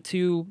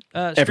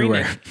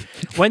everywhere.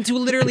 Went to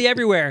literally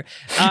everywhere.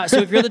 So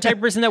if you're the type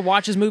of person that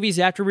watches movies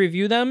after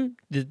review them,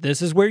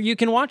 this is where you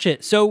can watch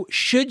it. So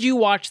should you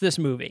watch this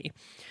movie?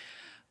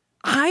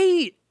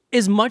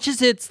 As much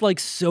as it's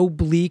like so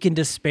bleak and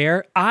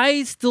despair,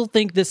 I still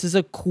think this is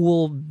a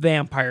cool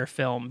vampire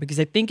film because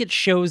I think it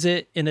shows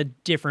it in a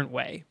different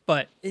way.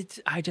 But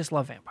I just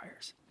love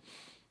vampires.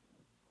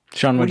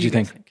 Sean, what do you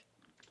think?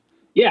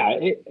 Yeah,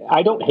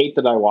 I don't hate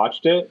that I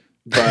watched it,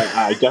 but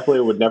I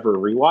definitely would never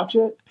rewatch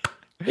it.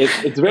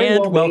 It's very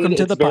and well welcome made.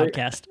 to the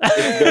podcast.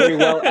 It's very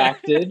well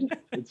acted.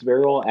 It's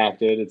very well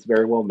acted. It's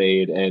very well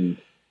made, and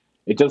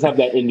it does have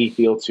that indie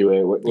feel to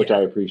it, which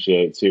I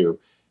appreciate too.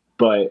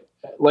 But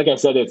like I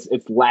said, it's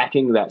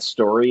lacking that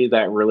story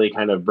that really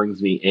kind of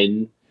brings me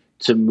in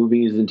to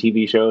movies and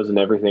TV shows and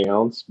everything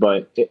else.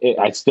 But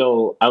I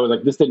was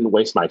like, this didn't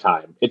waste my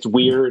time. It's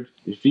weird.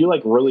 If you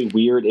like really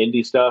weird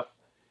indie stuff,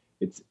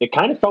 it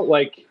kind of felt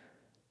like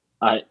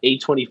a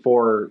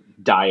A24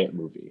 diet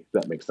movie, if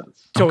that makes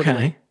sense. Totally.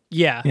 Okay.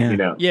 Yeah. You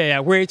know? Yeah.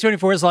 Where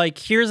A24 is like,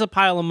 here's a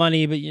pile of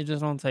money, but you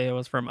just don't say it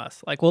was from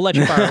us. Like, we'll let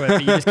you borrow it,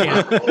 but you just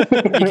can't.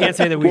 You can't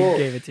say that we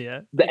gave it to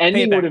you. The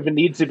ending would have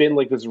needs to have been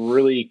like this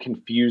really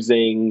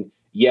confusing,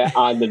 yet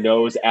on the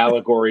nose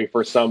allegory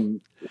for some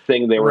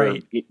thing they were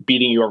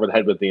beating you over the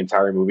head with the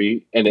entire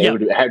movie, and it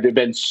would have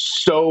been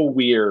so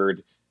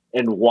weird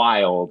and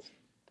wild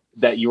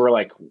that you were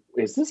like,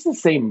 is this the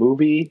same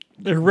movie?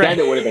 Right.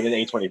 Then it would have been an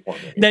A24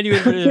 movie. Then you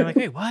would have been like,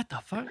 hey, what the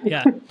fuck?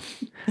 Yeah.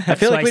 I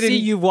feel like I see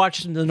you've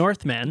watched The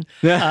Northman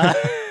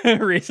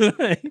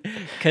recently.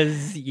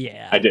 Because,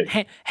 I did.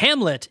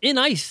 Hamlet in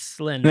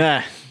Iceland.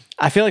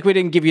 I feel like we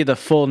didn't give you the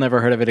full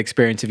never heard of it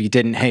experience if you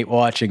didn't hate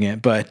watching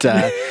it. But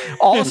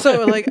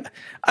also,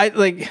 I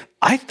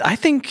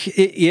think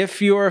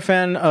if you're a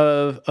fan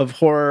of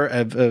horror,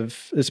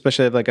 of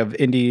especially of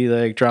indie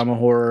like drama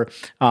horror,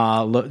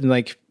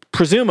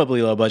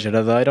 presumably low budget,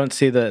 although I don't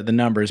see the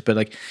numbers, but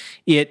like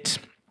it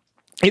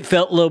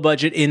felt low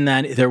budget in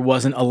that there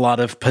wasn't a lot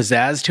of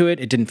pizzazz to it.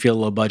 It didn't feel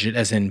low budget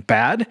as in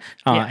bad.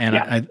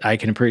 I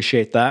can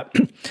appreciate that.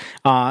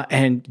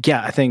 And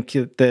yeah, I think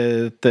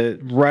the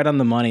right on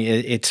the money,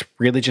 it's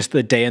really just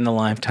the day in the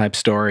life type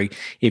story.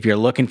 If you're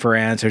looking for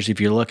answers,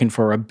 if you're looking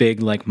for a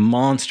big like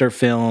monster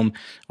film,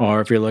 or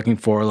if you're looking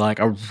for like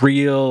a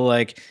real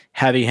like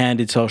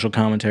heavy-handed social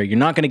commentary, you're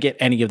not going to get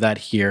any of that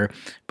here.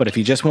 But if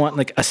you just want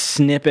like a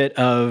snippet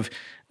of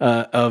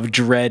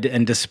dread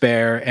and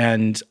despair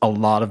and a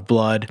lot of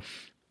blood,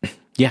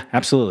 yeah,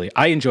 absolutely.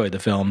 I enjoyed the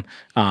film.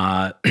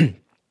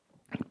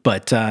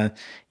 But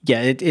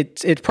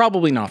it's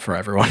probably not for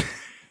everyone.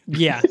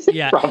 Yeah.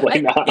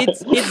 Probably not.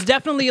 It's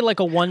definitely like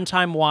a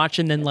one-time watch,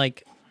 and then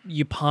like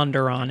you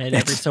ponder on it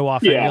every so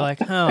often. Yeah. You're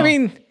like, oh. I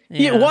mean,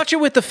 Yeah. watch it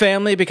with the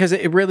family because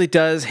it really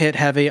does hit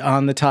heavy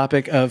on the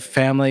topic of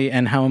family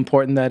and how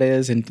important that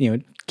is, and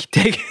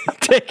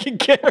taking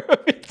care of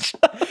each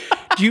other.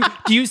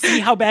 Do you see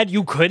how bad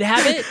you could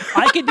have it?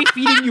 I could be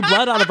feeding you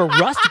blood out of a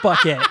rust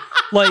bucket.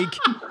 Like,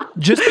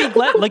 just be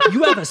glad. Like,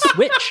 you have a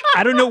switch.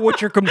 I don't know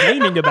what you're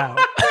complaining about.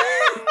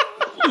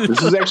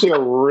 This is actually a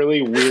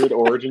really weird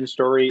origin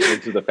story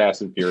into the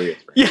Fast and Furious.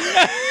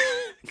 Yeah.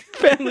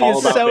 Family All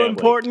is about so family.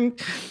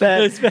 important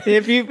that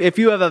if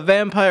you have a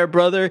vampire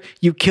brother,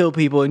 you kill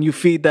people and you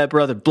feed that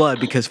brother blood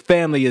because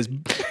family is,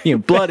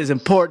 blood is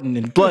important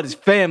and blood is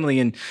family,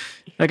 and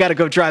I got to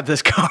go drive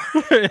this car.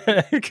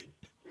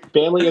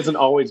 Family isn't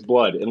always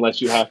blood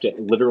unless you have to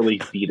literally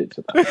feed it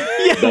to them.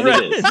 Then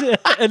it is.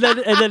 and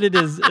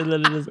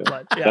then it is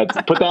blood. Yeah.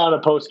 Put that on a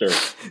poster.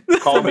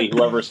 Call me,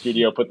 whoever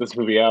studio put this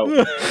movie out.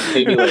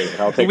 Pay me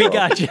later. I'll take We it.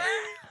 got you.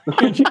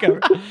 Got you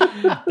covered.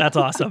 That's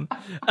awesome.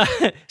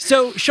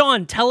 So,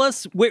 Sean, tell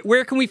us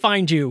where can we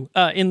find you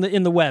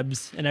in the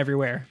webs and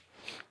everywhere?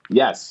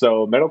 Yes.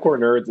 So Metalcore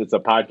Nerds, it's a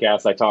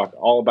podcast. I talk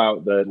all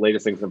about the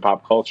latest things in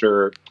pop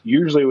culture,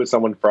 usually with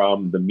someone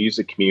from the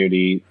music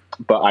community,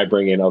 but I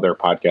bring in other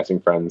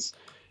podcasting friends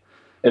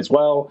as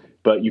well.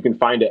 But you can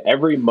find it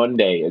every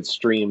Monday. It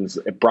streams,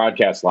 it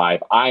broadcasts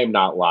live. I am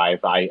not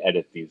live. I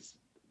edit these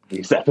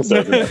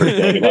episodes and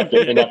everything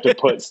and have to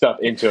put stuff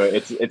into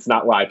it. It's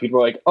not live. People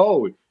are like,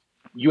 oh,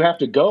 you have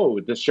to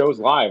go. The show's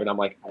live. And I'm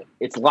like,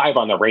 it's live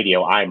on the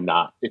radio. I'm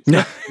not. It's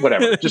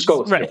whatever. Just go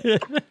listen to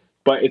it.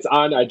 But it's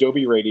on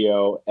Adobe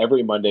Radio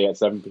every Monday at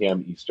 7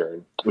 p.m.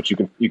 Eastern, which you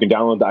can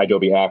download the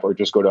Adobe app or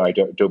just go to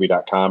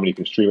adobe.com and you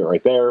can stream it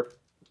right there.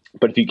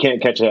 But if you can't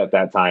catch it at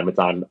that time, it's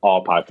on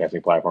all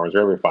podcasting platforms.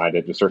 Wherever you find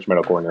it, just search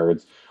Metalcore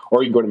Nerds,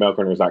 or you can go to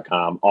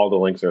metalcorenerds.com. All the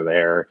links are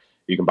there.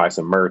 You can buy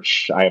some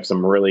merch. I have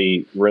some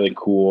really, really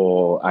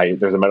cool.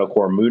 There's a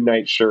Metalcore Moon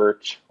Knight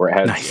shirt where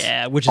it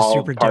has which is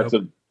super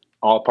dope.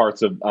 All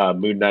parts of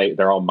Moon Knight.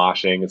 They're all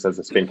moshing. It says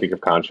the Spin Kick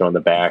of Concho on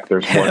the back.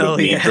 There's one of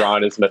me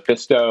drawn as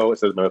Mephisto. It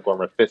says Metalcore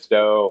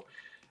Mephisto.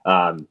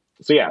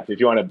 So yeah, if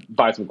you want to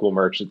buy some cool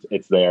merch,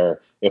 it's there.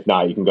 If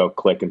not, you can go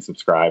click and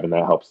subscribe, and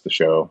that helps the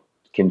show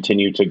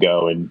continue to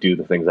go and do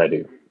the things I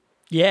do.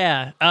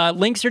 Yeah.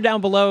 Links are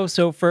down below.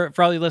 So for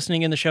all you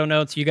listening in the show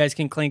notes, you guys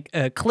can click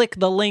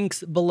the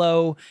links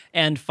below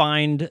and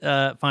find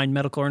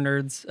Metalcore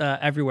Nerds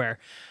everywhere.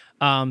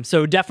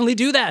 So definitely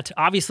do that.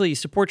 Obviously,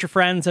 support your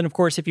friends. And of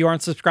course, if you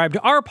aren't subscribed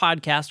to our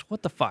podcast,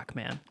 what the fuck,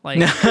 man?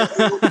 Like,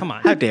 come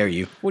on. How dare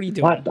you? What are you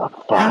doing? What the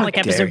fuck? I'm like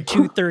episode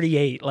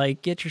 238.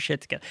 Like, get your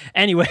shit together.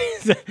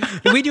 Anyways,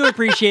 we do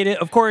appreciate it.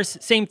 Of course,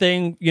 same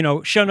thing,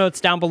 show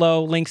notes down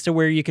below, links to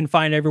where you can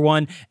find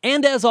everyone.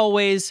 And as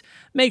always,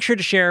 make sure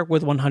to share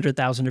with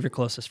 100,000 of your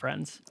closest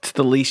friends. It's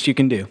the least you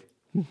can do.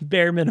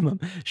 Bare minimum.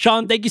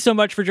 Sean, thank you so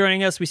much for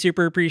joining us. We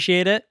super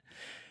appreciate it.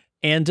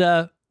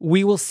 And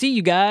we will see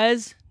you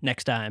guys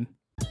next time.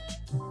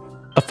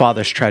 A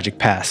father's tragic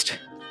past,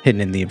 hidden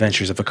in the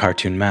adventures of a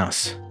cartoon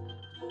mouse.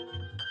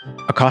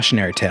 A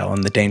cautionary tale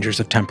on the dangers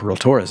of temporal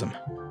tourism.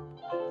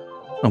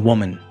 A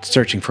woman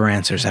searching for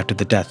answers after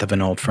the death of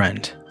an old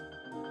friend.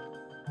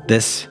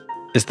 This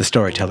is the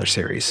Storyteller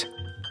Series,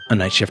 a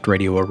Night Shift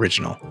Radio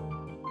original.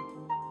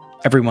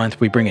 Every month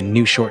we bring a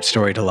new short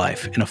story to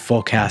life in a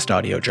full cast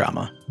audio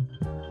drama.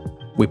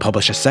 We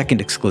publish a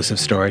second exclusive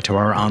story to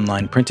our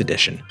online print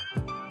edition,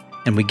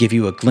 and we give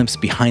you a glimpse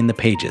behind the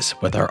pages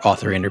with our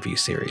author interview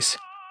series.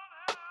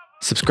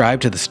 Subscribe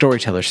to the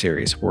Storyteller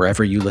Series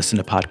wherever you listen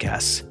to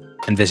podcasts,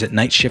 and visit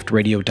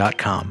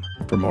nightshiftradio.com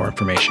for more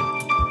information.